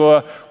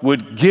Joshua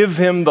would give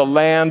him the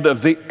land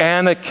of the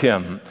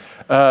Anakim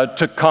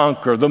to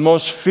conquer, the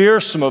most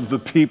fearsome of the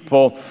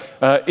people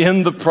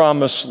in the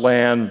promised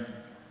land.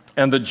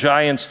 and the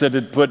giants that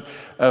had put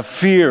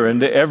fear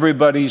into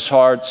everybody's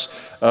hearts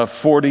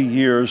 40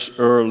 years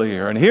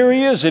earlier. And here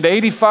he is at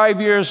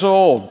 85 years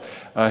old,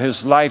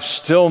 his life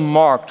still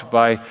marked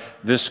by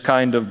this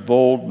kind of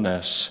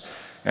boldness.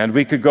 And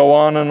we could go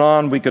on and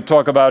on. We could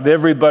talk about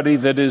everybody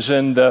that is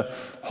in the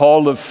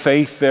Hall of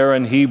Faith there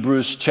in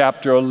Hebrews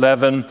chapter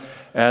 11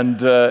 and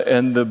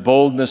the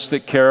boldness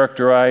that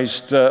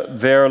characterized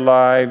their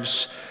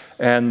lives.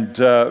 But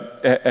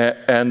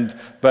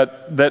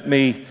let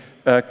me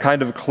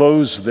kind of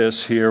close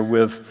this here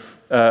with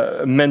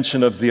a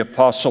mention of the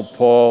Apostle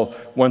Paul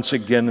once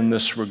again in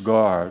this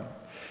regard.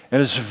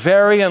 And it's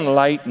very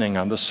enlightening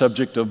on the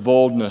subject of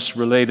boldness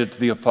related to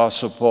the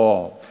Apostle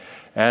Paul.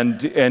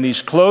 And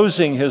he's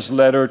closing his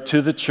letter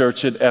to the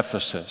church at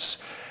Ephesus.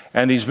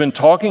 And he's been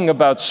talking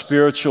about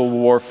spiritual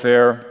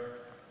warfare.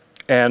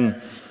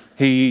 And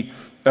he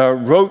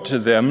wrote to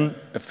them,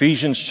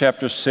 Ephesians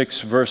chapter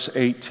 6, verse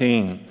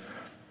 18,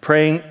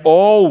 praying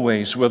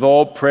always with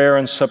all prayer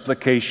and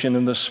supplication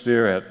in the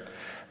Spirit,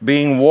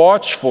 being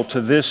watchful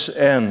to this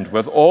end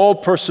with all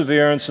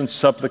perseverance and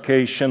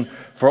supplication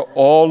for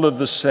all of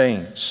the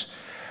saints.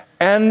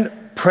 And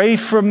pray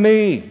for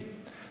me,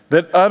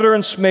 that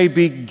utterance may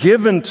be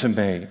given to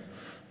me,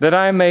 that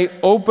I may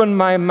open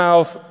my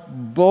mouth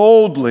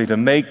boldly to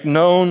make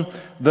known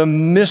the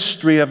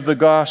mystery of the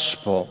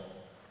gospel,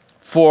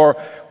 for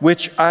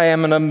which I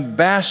am an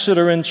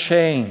ambassador in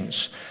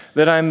chains,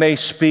 that I may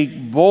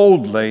speak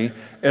boldly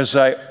as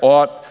I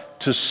ought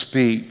to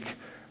speak.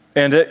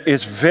 And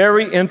it's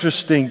very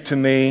interesting to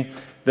me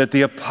that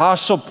the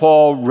Apostle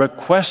Paul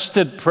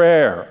requested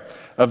prayer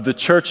of the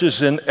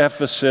churches in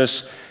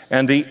Ephesus,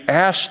 and he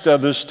asked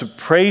others to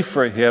pray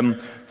for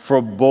him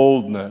for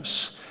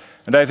boldness.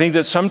 And I think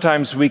that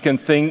sometimes we can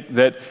think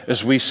that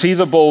as we see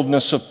the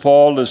boldness of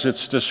Paul as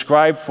it's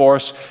described for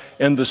us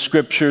in the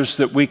Scriptures,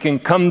 that we can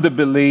come to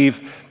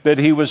believe that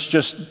he was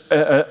just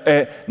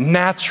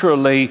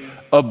naturally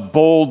a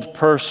bold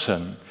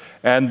person.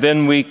 And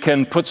then we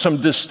can put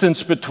some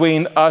distance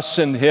between us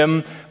and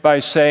him by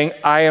saying,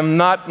 I am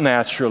not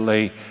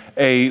naturally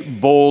a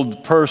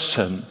bold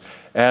person.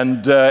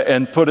 And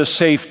put a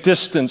safe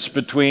distance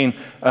between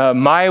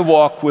my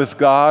walk with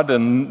God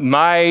and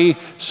my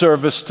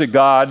service to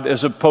God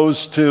as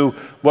opposed to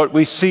what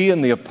we see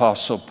in the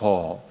Apostle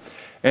Paul.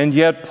 And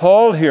yet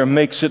Paul here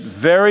makes it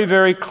very,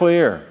 very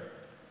clear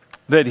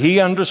that he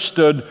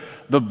understood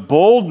the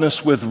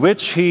boldness with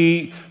which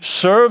he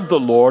served the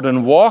Lord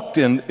and walked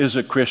in as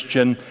a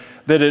Christian,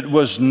 that it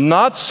was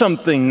not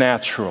something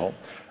natural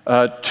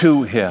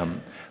to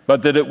him,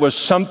 but that it was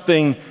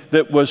something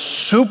that was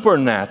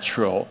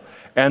supernatural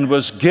and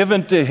was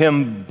given to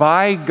him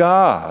by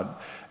God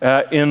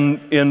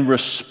in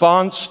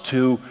response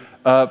to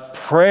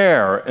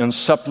prayer and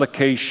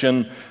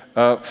supplication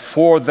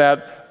for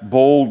that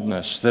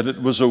boldness, that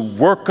it was a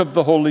work of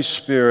the Holy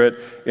Spirit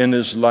in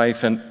his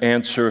life, an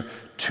answer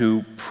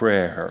to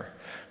prayer.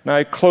 Now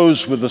I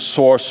close with the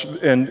source,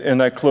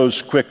 and I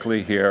close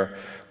quickly here,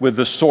 with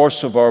the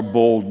source of our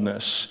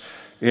boldness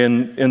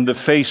in the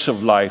face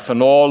of life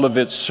and all of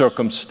its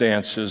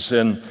circumstances.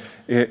 And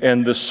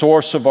the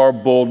source of our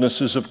boldness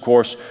is, of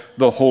course,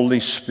 the Holy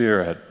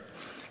Spirit.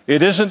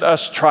 It isn't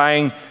us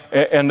trying,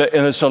 and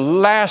it's the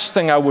last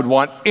thing I would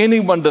want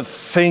anyone to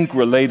think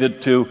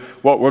related to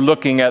what we're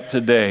looking at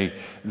today.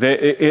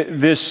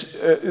 This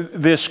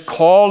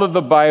call of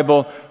the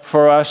Bible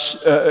for us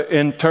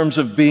in terms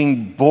of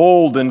being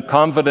bold and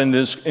confident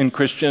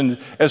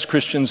as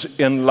Christians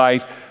in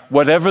life,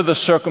 whatever the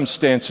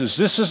circumstances.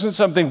 This isn't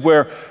something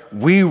where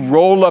we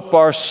roll up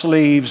our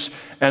sleeves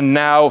and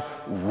now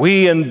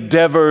we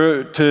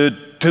endeavor to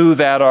do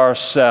that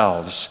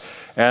ourselves.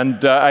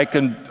 And I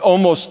can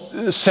almost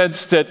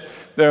sense that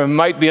there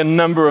might be a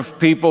number of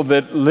people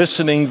that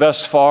listening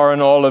thus far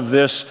in all of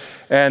this,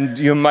 and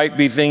you might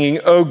be thinking,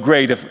 oh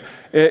great,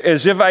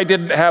 as if I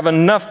didn't have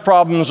enough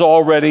problems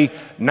already,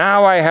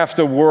 now I have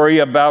to worry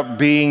about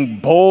being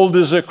bold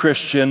as a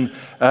Christian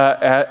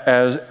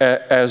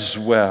as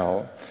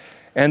well.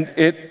 And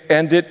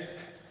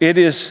it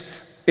is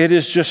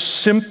just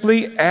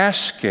simply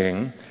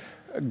asking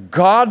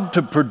God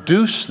to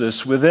produce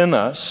this within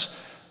us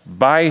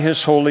by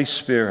His Holy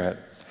Spirit.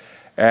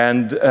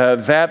 And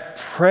that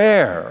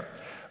prayer,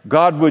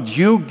 God, would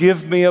you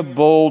give me a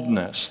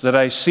boldness that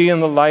I see in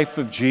the life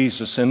of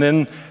Jesus and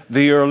in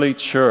the early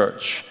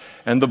church,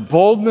 and the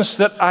boldness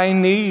that I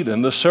need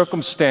in the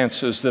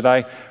circumstances that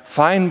I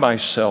find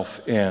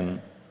myself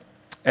in.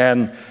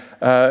 And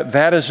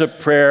that is a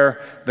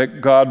prayer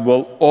that God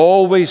will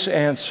always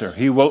answer.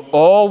 He will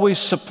always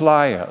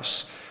supply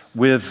us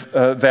with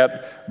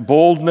that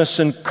boldness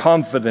and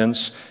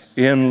confidence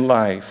in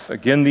life.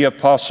 Again, the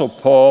Apostle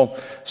Paul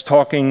is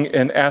talking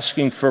and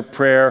asking for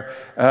prayer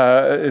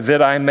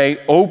that I may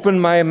open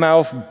my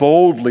mouth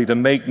boldly to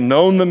make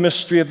known the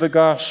mystery of the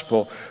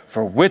gospel,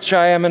 for which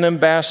I am an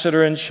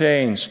ambassador in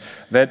chains,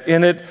 that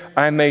in it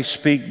I may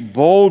speak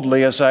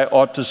boldly as I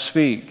ought to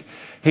speak.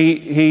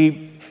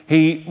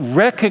 He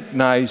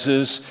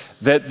recognizes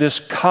that this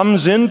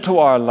comes into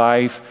our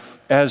life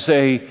as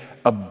a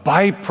a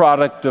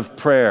byproduct of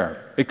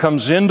prayer. It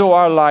comes into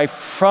our life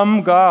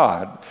from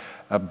God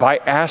by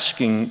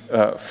asking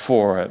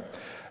for it.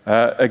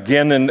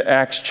 Again, in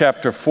Acts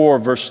chapter 4,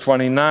 verse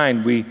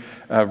 29, we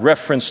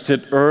referenced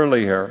it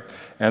earlier,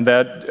 and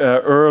that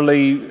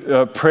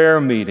early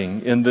prayer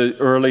meeting in the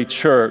early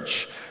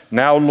church.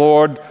 Now,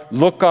 Lord,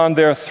 look on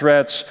their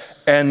threats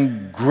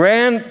and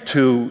grant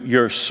to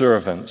your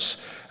servants.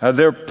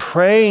 They're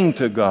praying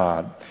to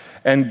God,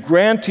 and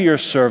grant to your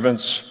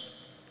servants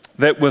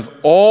that with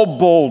all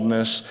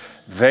boldness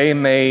they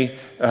may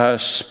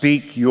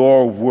speak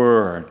your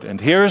word.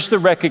 And here's the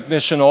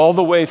recognition all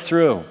the way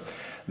through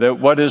that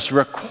what is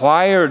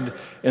required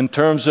in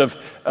terms of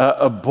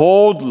a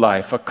bold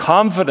life, a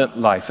confident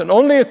life, and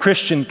only a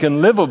Christian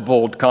can live a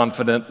bold,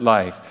 confident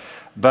life,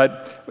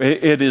 but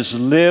it is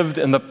lived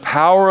in the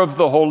power of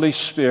the Holy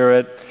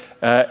Spirit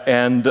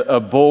and a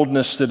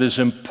boldness that is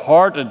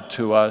imparted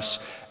to us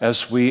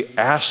as we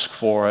ask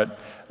for it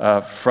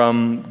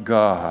from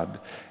God.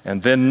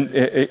 And then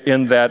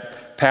in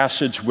that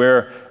passage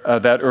where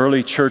that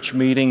early church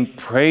meeting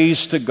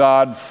prays to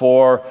God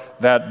for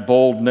that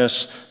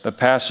boldness, the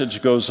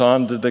passage goes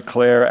on to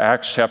declare,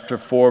 Acts chapter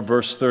 4,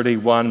 verse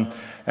 31,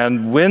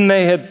 and when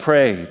they had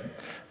prayed,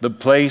 the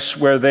place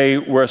where they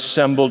were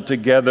assembled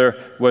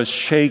together was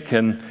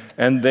shaken,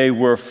 and they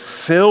were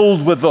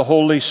filled with the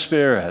Holy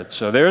Spirit.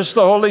 So there's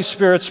the Holy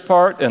Spirit's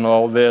part in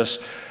all this.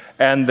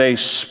 And they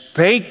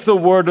spake the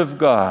word of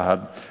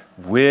God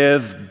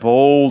with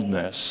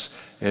boldness.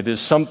 It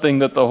is something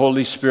that the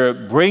Holy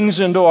Spirit brings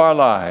into our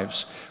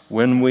lives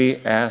when we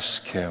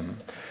ask Him.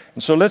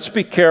 And so let's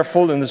be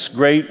careful in this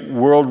great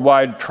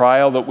worldwide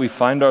trial that we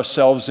find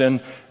ourselves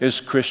in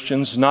as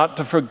Christians, not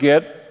to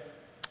forget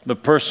the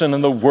person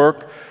and the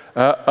work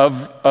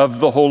of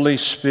the Holy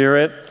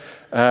Spirit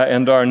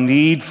and our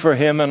need for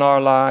Him in our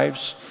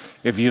lives.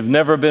 If you've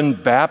never been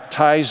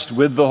baptized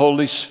with the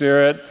Holy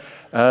Spirit,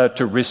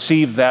 to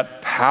receive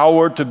that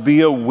power to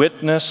be a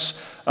witness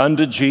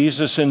unto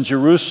Jesus in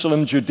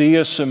Jerusalem,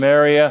 Judea,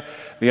 Samaria,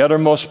 the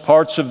uttermost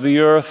parts of the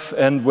earth,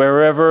 and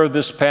wherever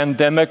this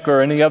pandemic or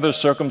any other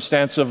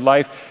circumstance of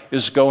life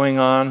is going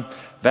on,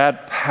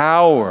 that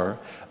power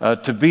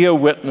to be a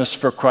witness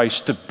for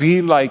Christ, to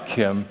be like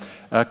Him,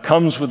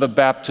 comes with the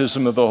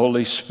baptism of the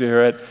Holy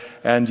Spirit,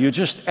 and you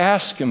just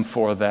ask Him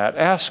for that.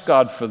 Ask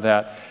God for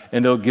that,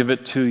 and He'll give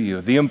it to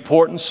you. The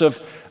importance of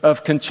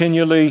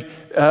continually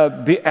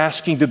be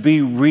asking to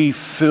be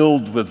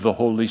refilled with the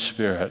Holy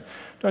Spirit.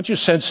 Don't you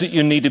sense that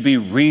you need to be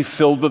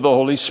refilled with the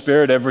Holy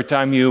Spirit every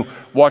time you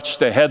watch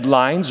the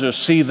headlines or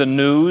see the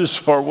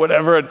news or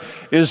whatever it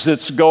is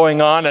that's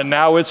going on, and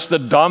now it's the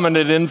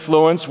dominant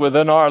influence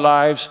within our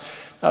lives?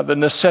 The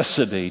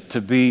necessity to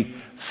be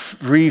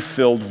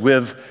refilled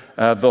with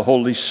the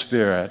Holy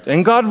Spirit.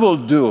 And God will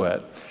do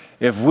it.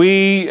 If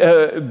we,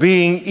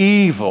 being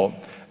evil,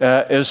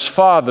 as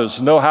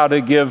fathers, know how to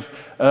give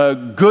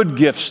good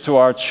gifts to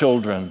our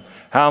children,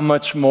 how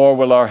much more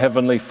will our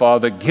Heavenly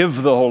Father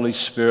give the Holy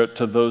Spirit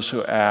to those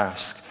who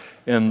ask?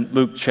 In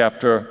Luke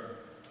chapter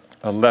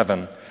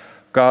 11.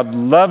 God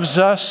loves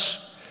us.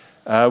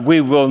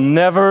 We will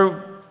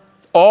never,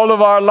 all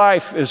of our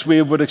life, as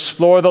we would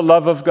explore the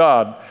love of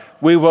God,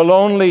 we will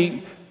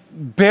only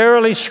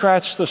barely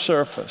scratch the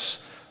surface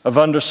of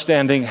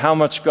understanding how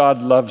much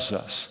God loves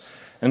us.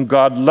 And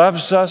God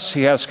loves us.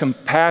 He has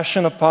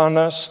compassion upon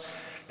us.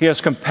 He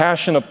has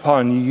compassion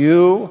upon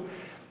you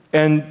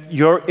and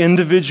your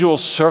individual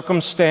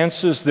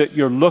circumstances that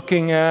you're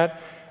looking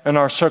at. And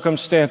our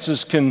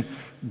circumstances can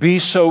be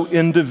so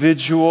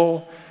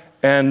individual.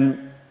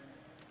 And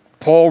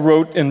Paul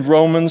wrote in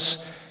Romans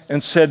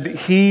and said,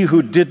 "He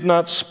who did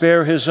not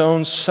spare His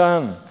own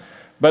Son,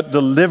 but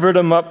delivered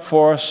Him up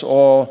for us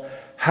all,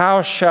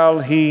 how shall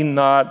He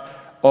not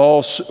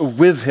also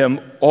with Him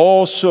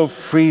also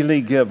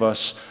freely give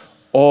us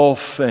all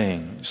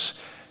things?"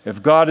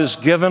 If God has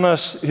given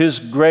us His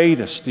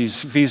greatest,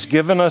 if He's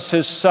given us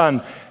His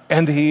Son,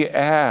 and He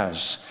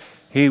has,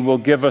 He will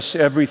give us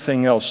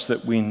everything else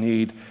that we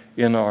need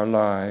in our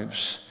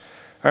lives.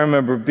 I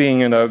remember being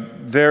in a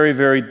very,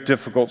 very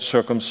difficult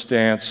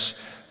circumstance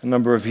a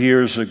number of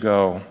years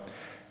ago,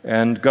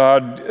 and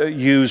God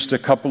used a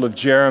couple of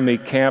Jeremy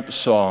Camp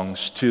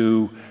songs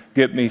to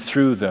get me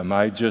through them.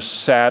 I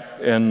just sat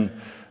and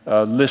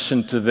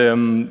listened to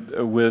them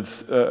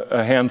with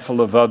a handful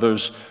of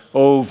others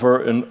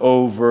over and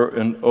over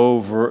and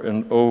over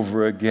and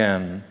over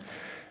again.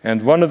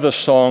 And one of the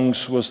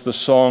songs was the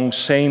song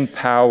 "Same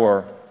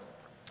Power,"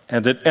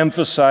 and it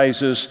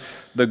emphasizes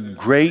the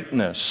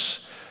greatness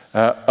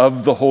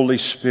of the Holy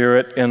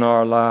Spirit in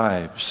our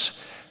lives.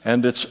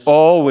 And it's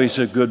always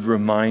a good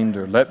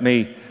reminder. Let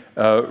me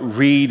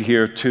read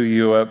here to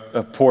you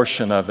a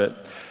portion of it.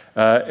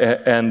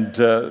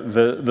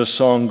 The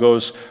song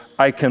goes,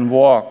 "I can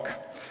walk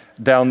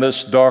down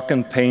this dark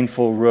and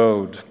painful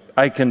road.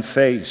 I can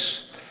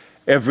face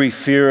every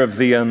fear of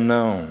the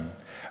unknown.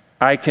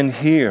 I can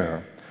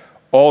hear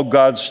all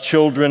God's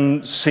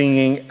children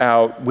singing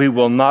out, 'We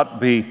will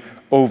not be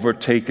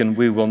overtaken,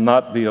 we will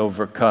not be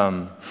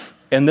overcome.'"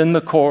 And then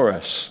the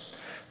chorus,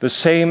 The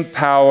same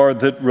power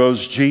that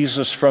rose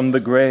Jesus from the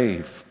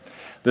grave,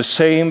 the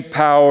same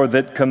power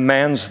that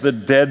commands the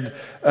dead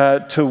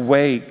to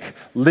wake,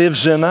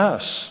 lives in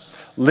us.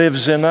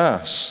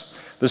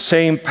 The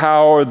same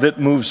power that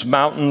moves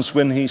mountains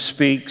when he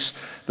speaks,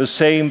 the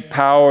same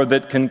power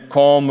that can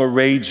calm a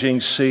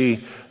raging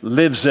sea,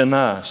 lives in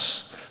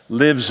us. He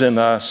lives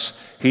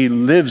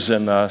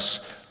in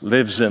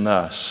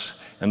us.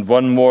 And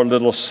one more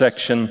little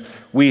section.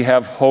 We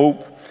have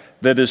hope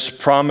that his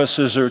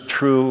promises are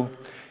true.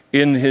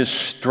 In his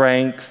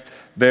strength,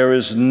 there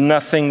is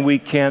nothing we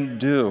can't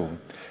do.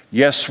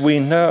 Yes, we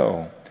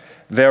know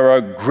there are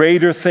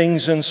greater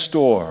things in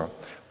store.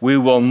 We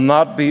will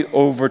not be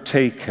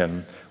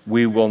overtaken.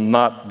 We will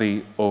not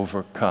be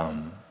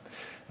overcome.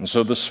 And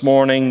so this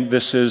morning,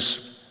 this is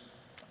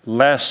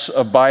less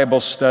a Bible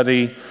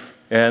study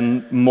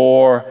and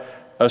more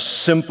a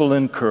simple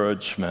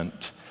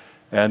encouragement.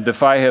 And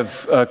if I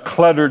have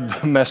cluttered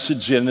the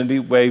message in any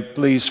way,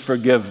 please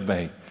forgive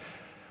me.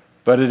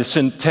 But it is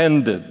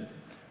intended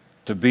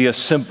to be a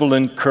simple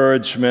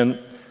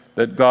encouragement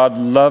that God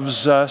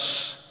loves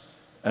us,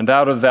 and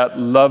out of that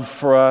love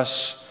for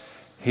us,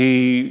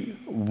 he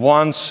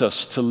wants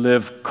us to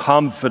live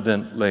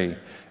confidently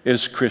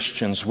as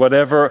Christians,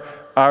 whatever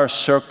our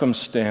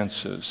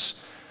circumstances,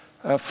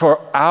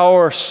 for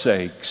our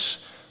sakes,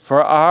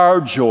 for our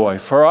joy,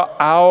 for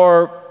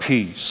our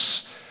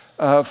peace,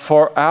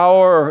 for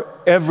our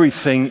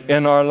everything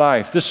in our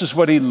life. This is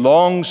what he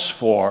longs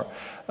for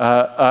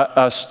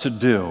us to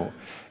do.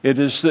 It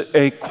is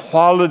a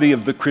quality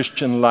of the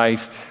Christian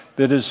life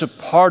that is a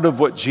part of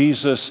what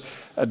Jesus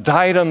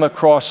died on the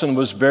cross and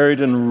was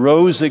buried and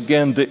rose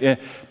again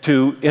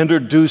to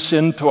introduce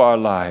into our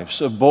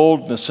lives, a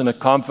boldness and a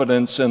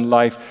confidence in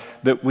life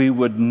that we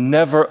would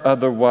never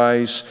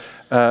otherwise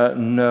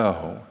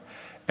know.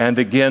 And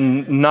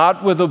again,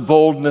 not with a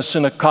boldness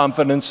and a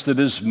confidence that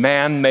is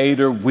man-made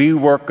or we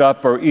work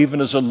up or even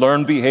as a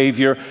learned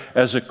behavior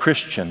as a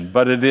Christian,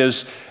 but it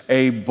is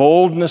a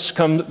boldness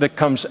that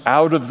comes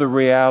out of the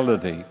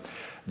reality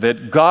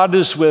that God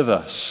is with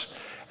us.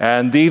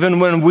 And even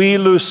when we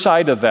lose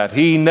sight of that,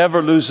 he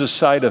never loses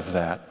sight of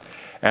that.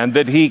 And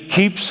that he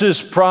keeps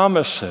his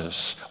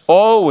promises,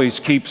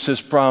 always keeps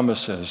his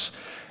promises.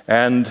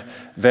 And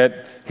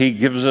that he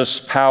gives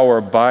us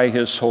power by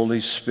his Holy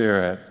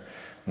Spirit.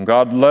 And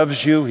God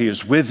loves you. He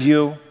is with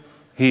you.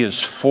 He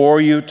is for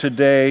you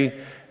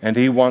today. And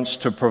he wants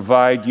to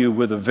provide you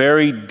with a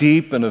very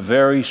deep and a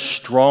very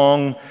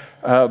strong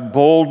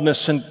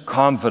boldness and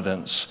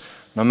confidence,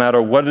 no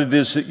matter what it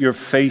is that you're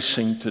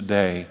facing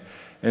today.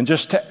 And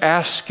just to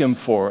ask him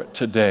for it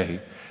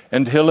today,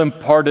 and he'll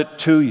impart it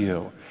to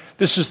you.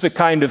 This is the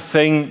kind of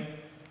thing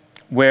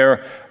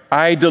where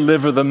I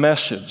deliver the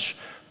message,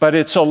 but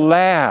it's a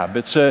lab,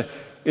 it's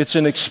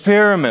an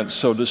experiment,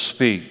 so to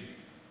speak.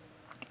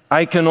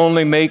 I can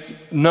only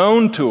make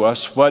known to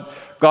us what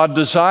God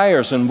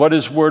desires and what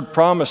his word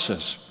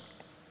promises.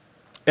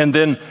 And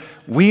then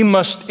we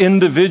must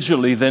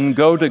individually then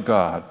go to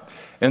God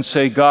and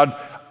say, God,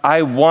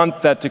 I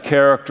want that to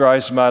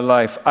characterize my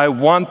life. I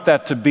want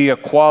that to be a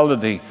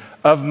quality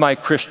of my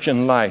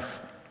Christian life.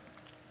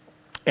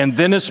 And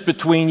then it's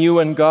between you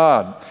and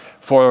God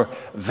for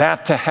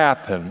that to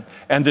happen.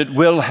 And it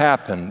will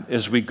happen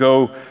as we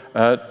go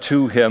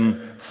to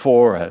him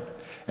for it.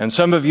 And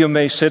some of you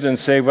may sit and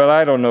say, well,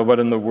 I don't know what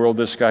in the world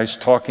this guy's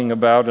talking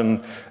about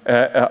and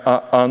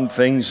on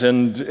things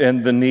and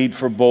the need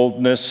for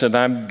boldness, and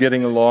I'm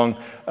getting along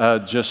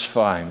just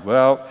fine.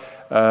 Well,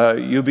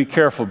 you be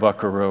careful,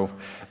 buckaroo,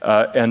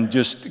 and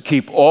just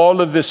keep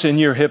all of this in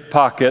your hip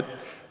pocket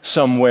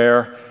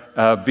somewhere,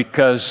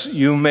 because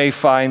you may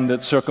find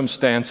that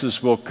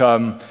circumstances will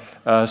come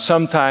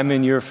sometime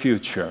in your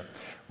future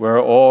where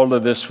all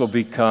of this will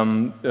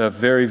become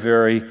very,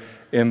 very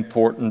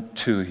important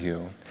to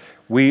you.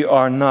 We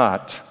are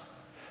not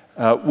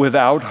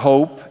without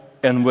hope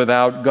and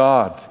without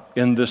God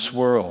in this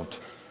world.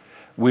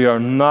 We are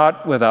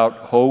not without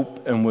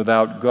hope and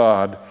without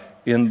God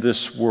in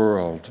this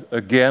world.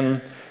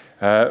 Again,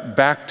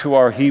 back to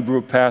our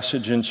Hebrew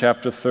passage in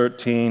chapter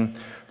 13,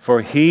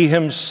 for he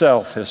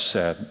himself has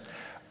said,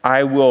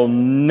 I will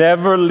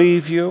never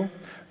leave you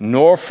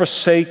nor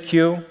forsake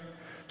you,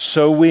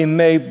 so we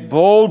may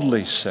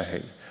boldly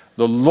say,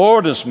 the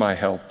Lord is my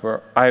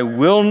helper, I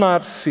will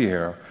not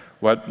fear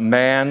what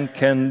man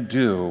can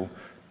do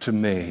to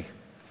me.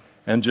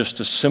 And just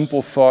a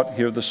simple thought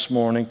here this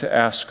morning to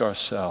ask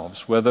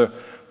ourselves whether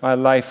my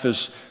life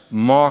is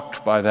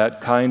marked by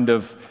that kind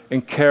of,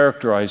 and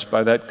characterized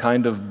by that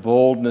kind of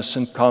boldness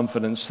and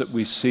confidence that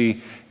we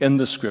see in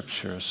the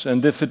Scriptures.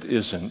 And if it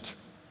isn't,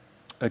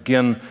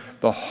 again,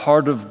 the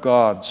heart of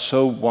God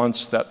so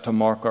wants that to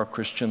mark our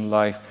Christian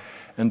life,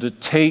 and to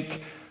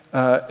take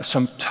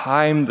some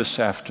time this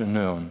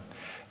afternoon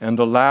and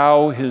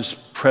allow his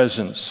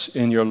presence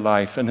in your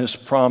life and his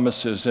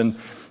promises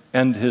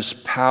and his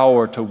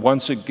power to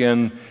once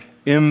again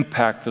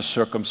impact the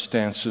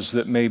circumstances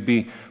that may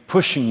be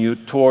pushing you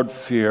toward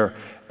fear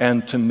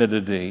and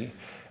timidity.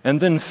 And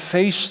then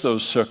face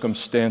those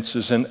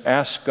circumstances and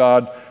ask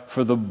God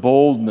for the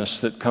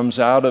boldness that comes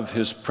out of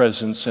His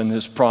presence and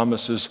His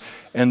promises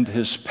and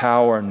His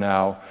power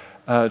now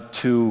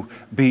to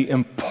be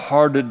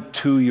imparted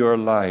to your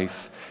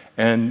life.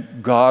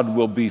 And God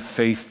will be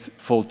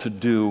faithful to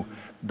do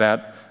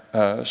that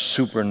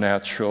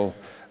supernatural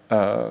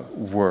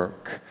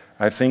work.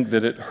 I think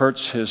that it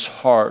hurts His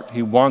heart.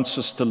 He wants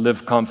us to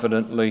live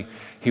confidently.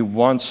 He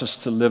wants us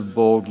to live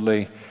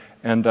boldly.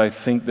 And I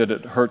think that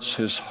it hurts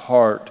His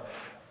heart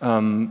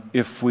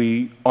if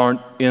we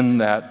aren't in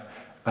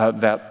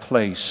that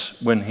place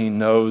when He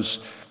knows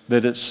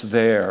that it's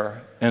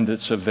there and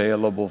it's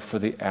available for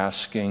the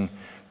asking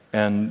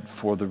and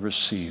for the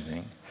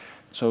receiving.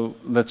 So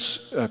let's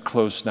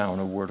close now in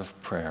a word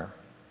of prayer.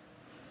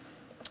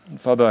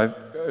 Father,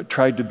 I've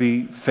tried to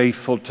be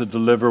faithful to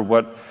deliver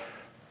what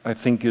I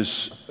think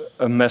is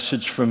a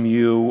message from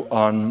You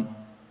on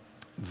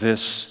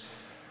this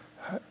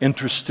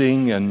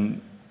interesting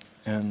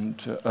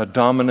and a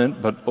dominant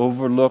but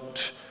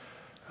overlooked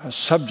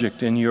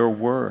subject in Your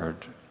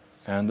Word,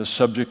 and the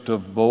subject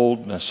of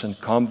boldness and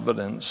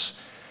confidence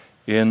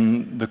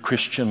in the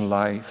Christian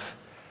life.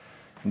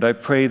 And I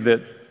pray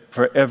that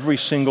for every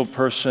single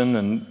person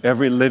and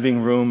every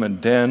living room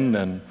and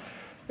den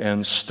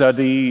and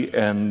study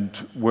and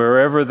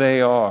wherever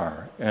they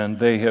are, and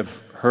they have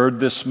heard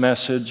this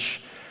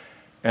message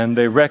and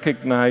they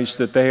recognize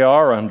that they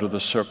are under the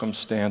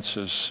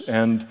circumstances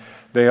and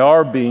they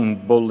are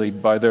being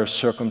bullied by their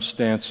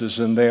circumstances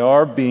and they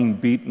are being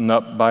beaten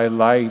up by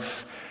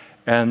life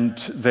and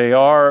they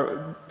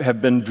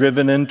have been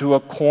driven into a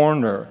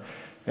corner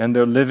and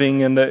they're living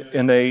in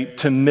a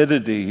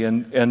timidity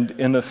and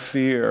in a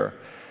fear,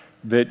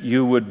 that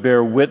You would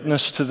bear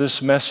witness to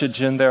this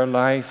message in their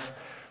life.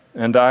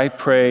 And I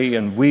pray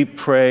and we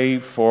pray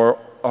for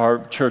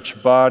our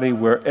church body,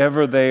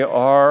 wherever they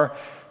are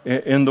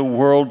in the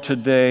world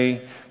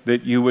today,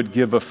 that You would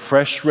give a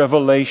fresh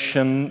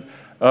revelation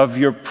of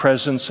Your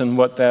presence and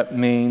what that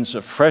means,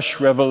 a fresh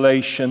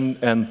revelation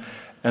and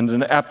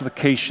an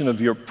application of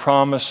Your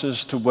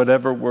promises to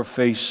whatever we're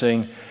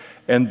facing.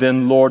 And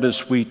then, Lord,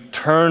 as we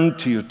turn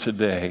to You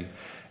today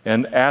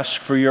and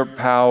ask for Your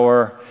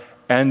power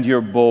and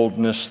Your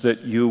boldness,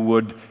 that You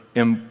would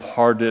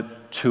impart it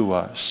to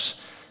us.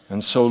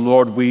 And so,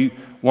 Lord, we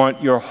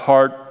want Your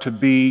heart to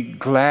be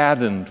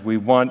gladdened. We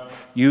want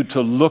You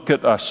to look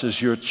at us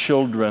as Your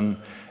children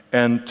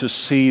and to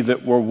see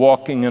that we're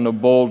walking in a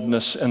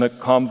boldness and a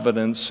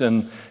confidence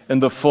and in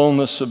the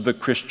fullness of the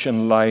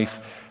Christian life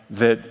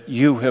that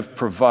You have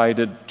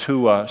provided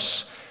to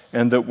us,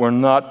 and that we're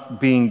not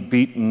being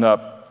beaten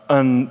up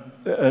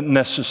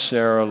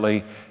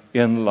unnecessarily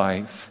in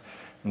life.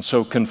 And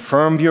so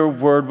confirm Your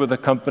word with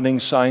accompanying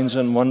signs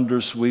and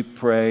wonders, we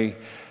pray.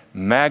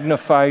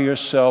 Magnify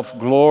Yourself,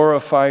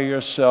 glorify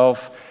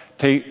Yourself,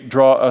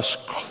 draw us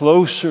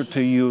closer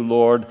to You,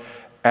 Lord,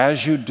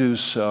 as You do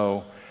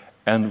so,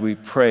 and we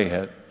pray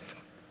it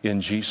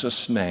in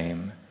Jesus'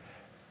 name.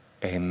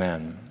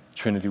 Amen.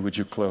 Trinity, would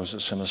you close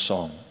us in a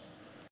song?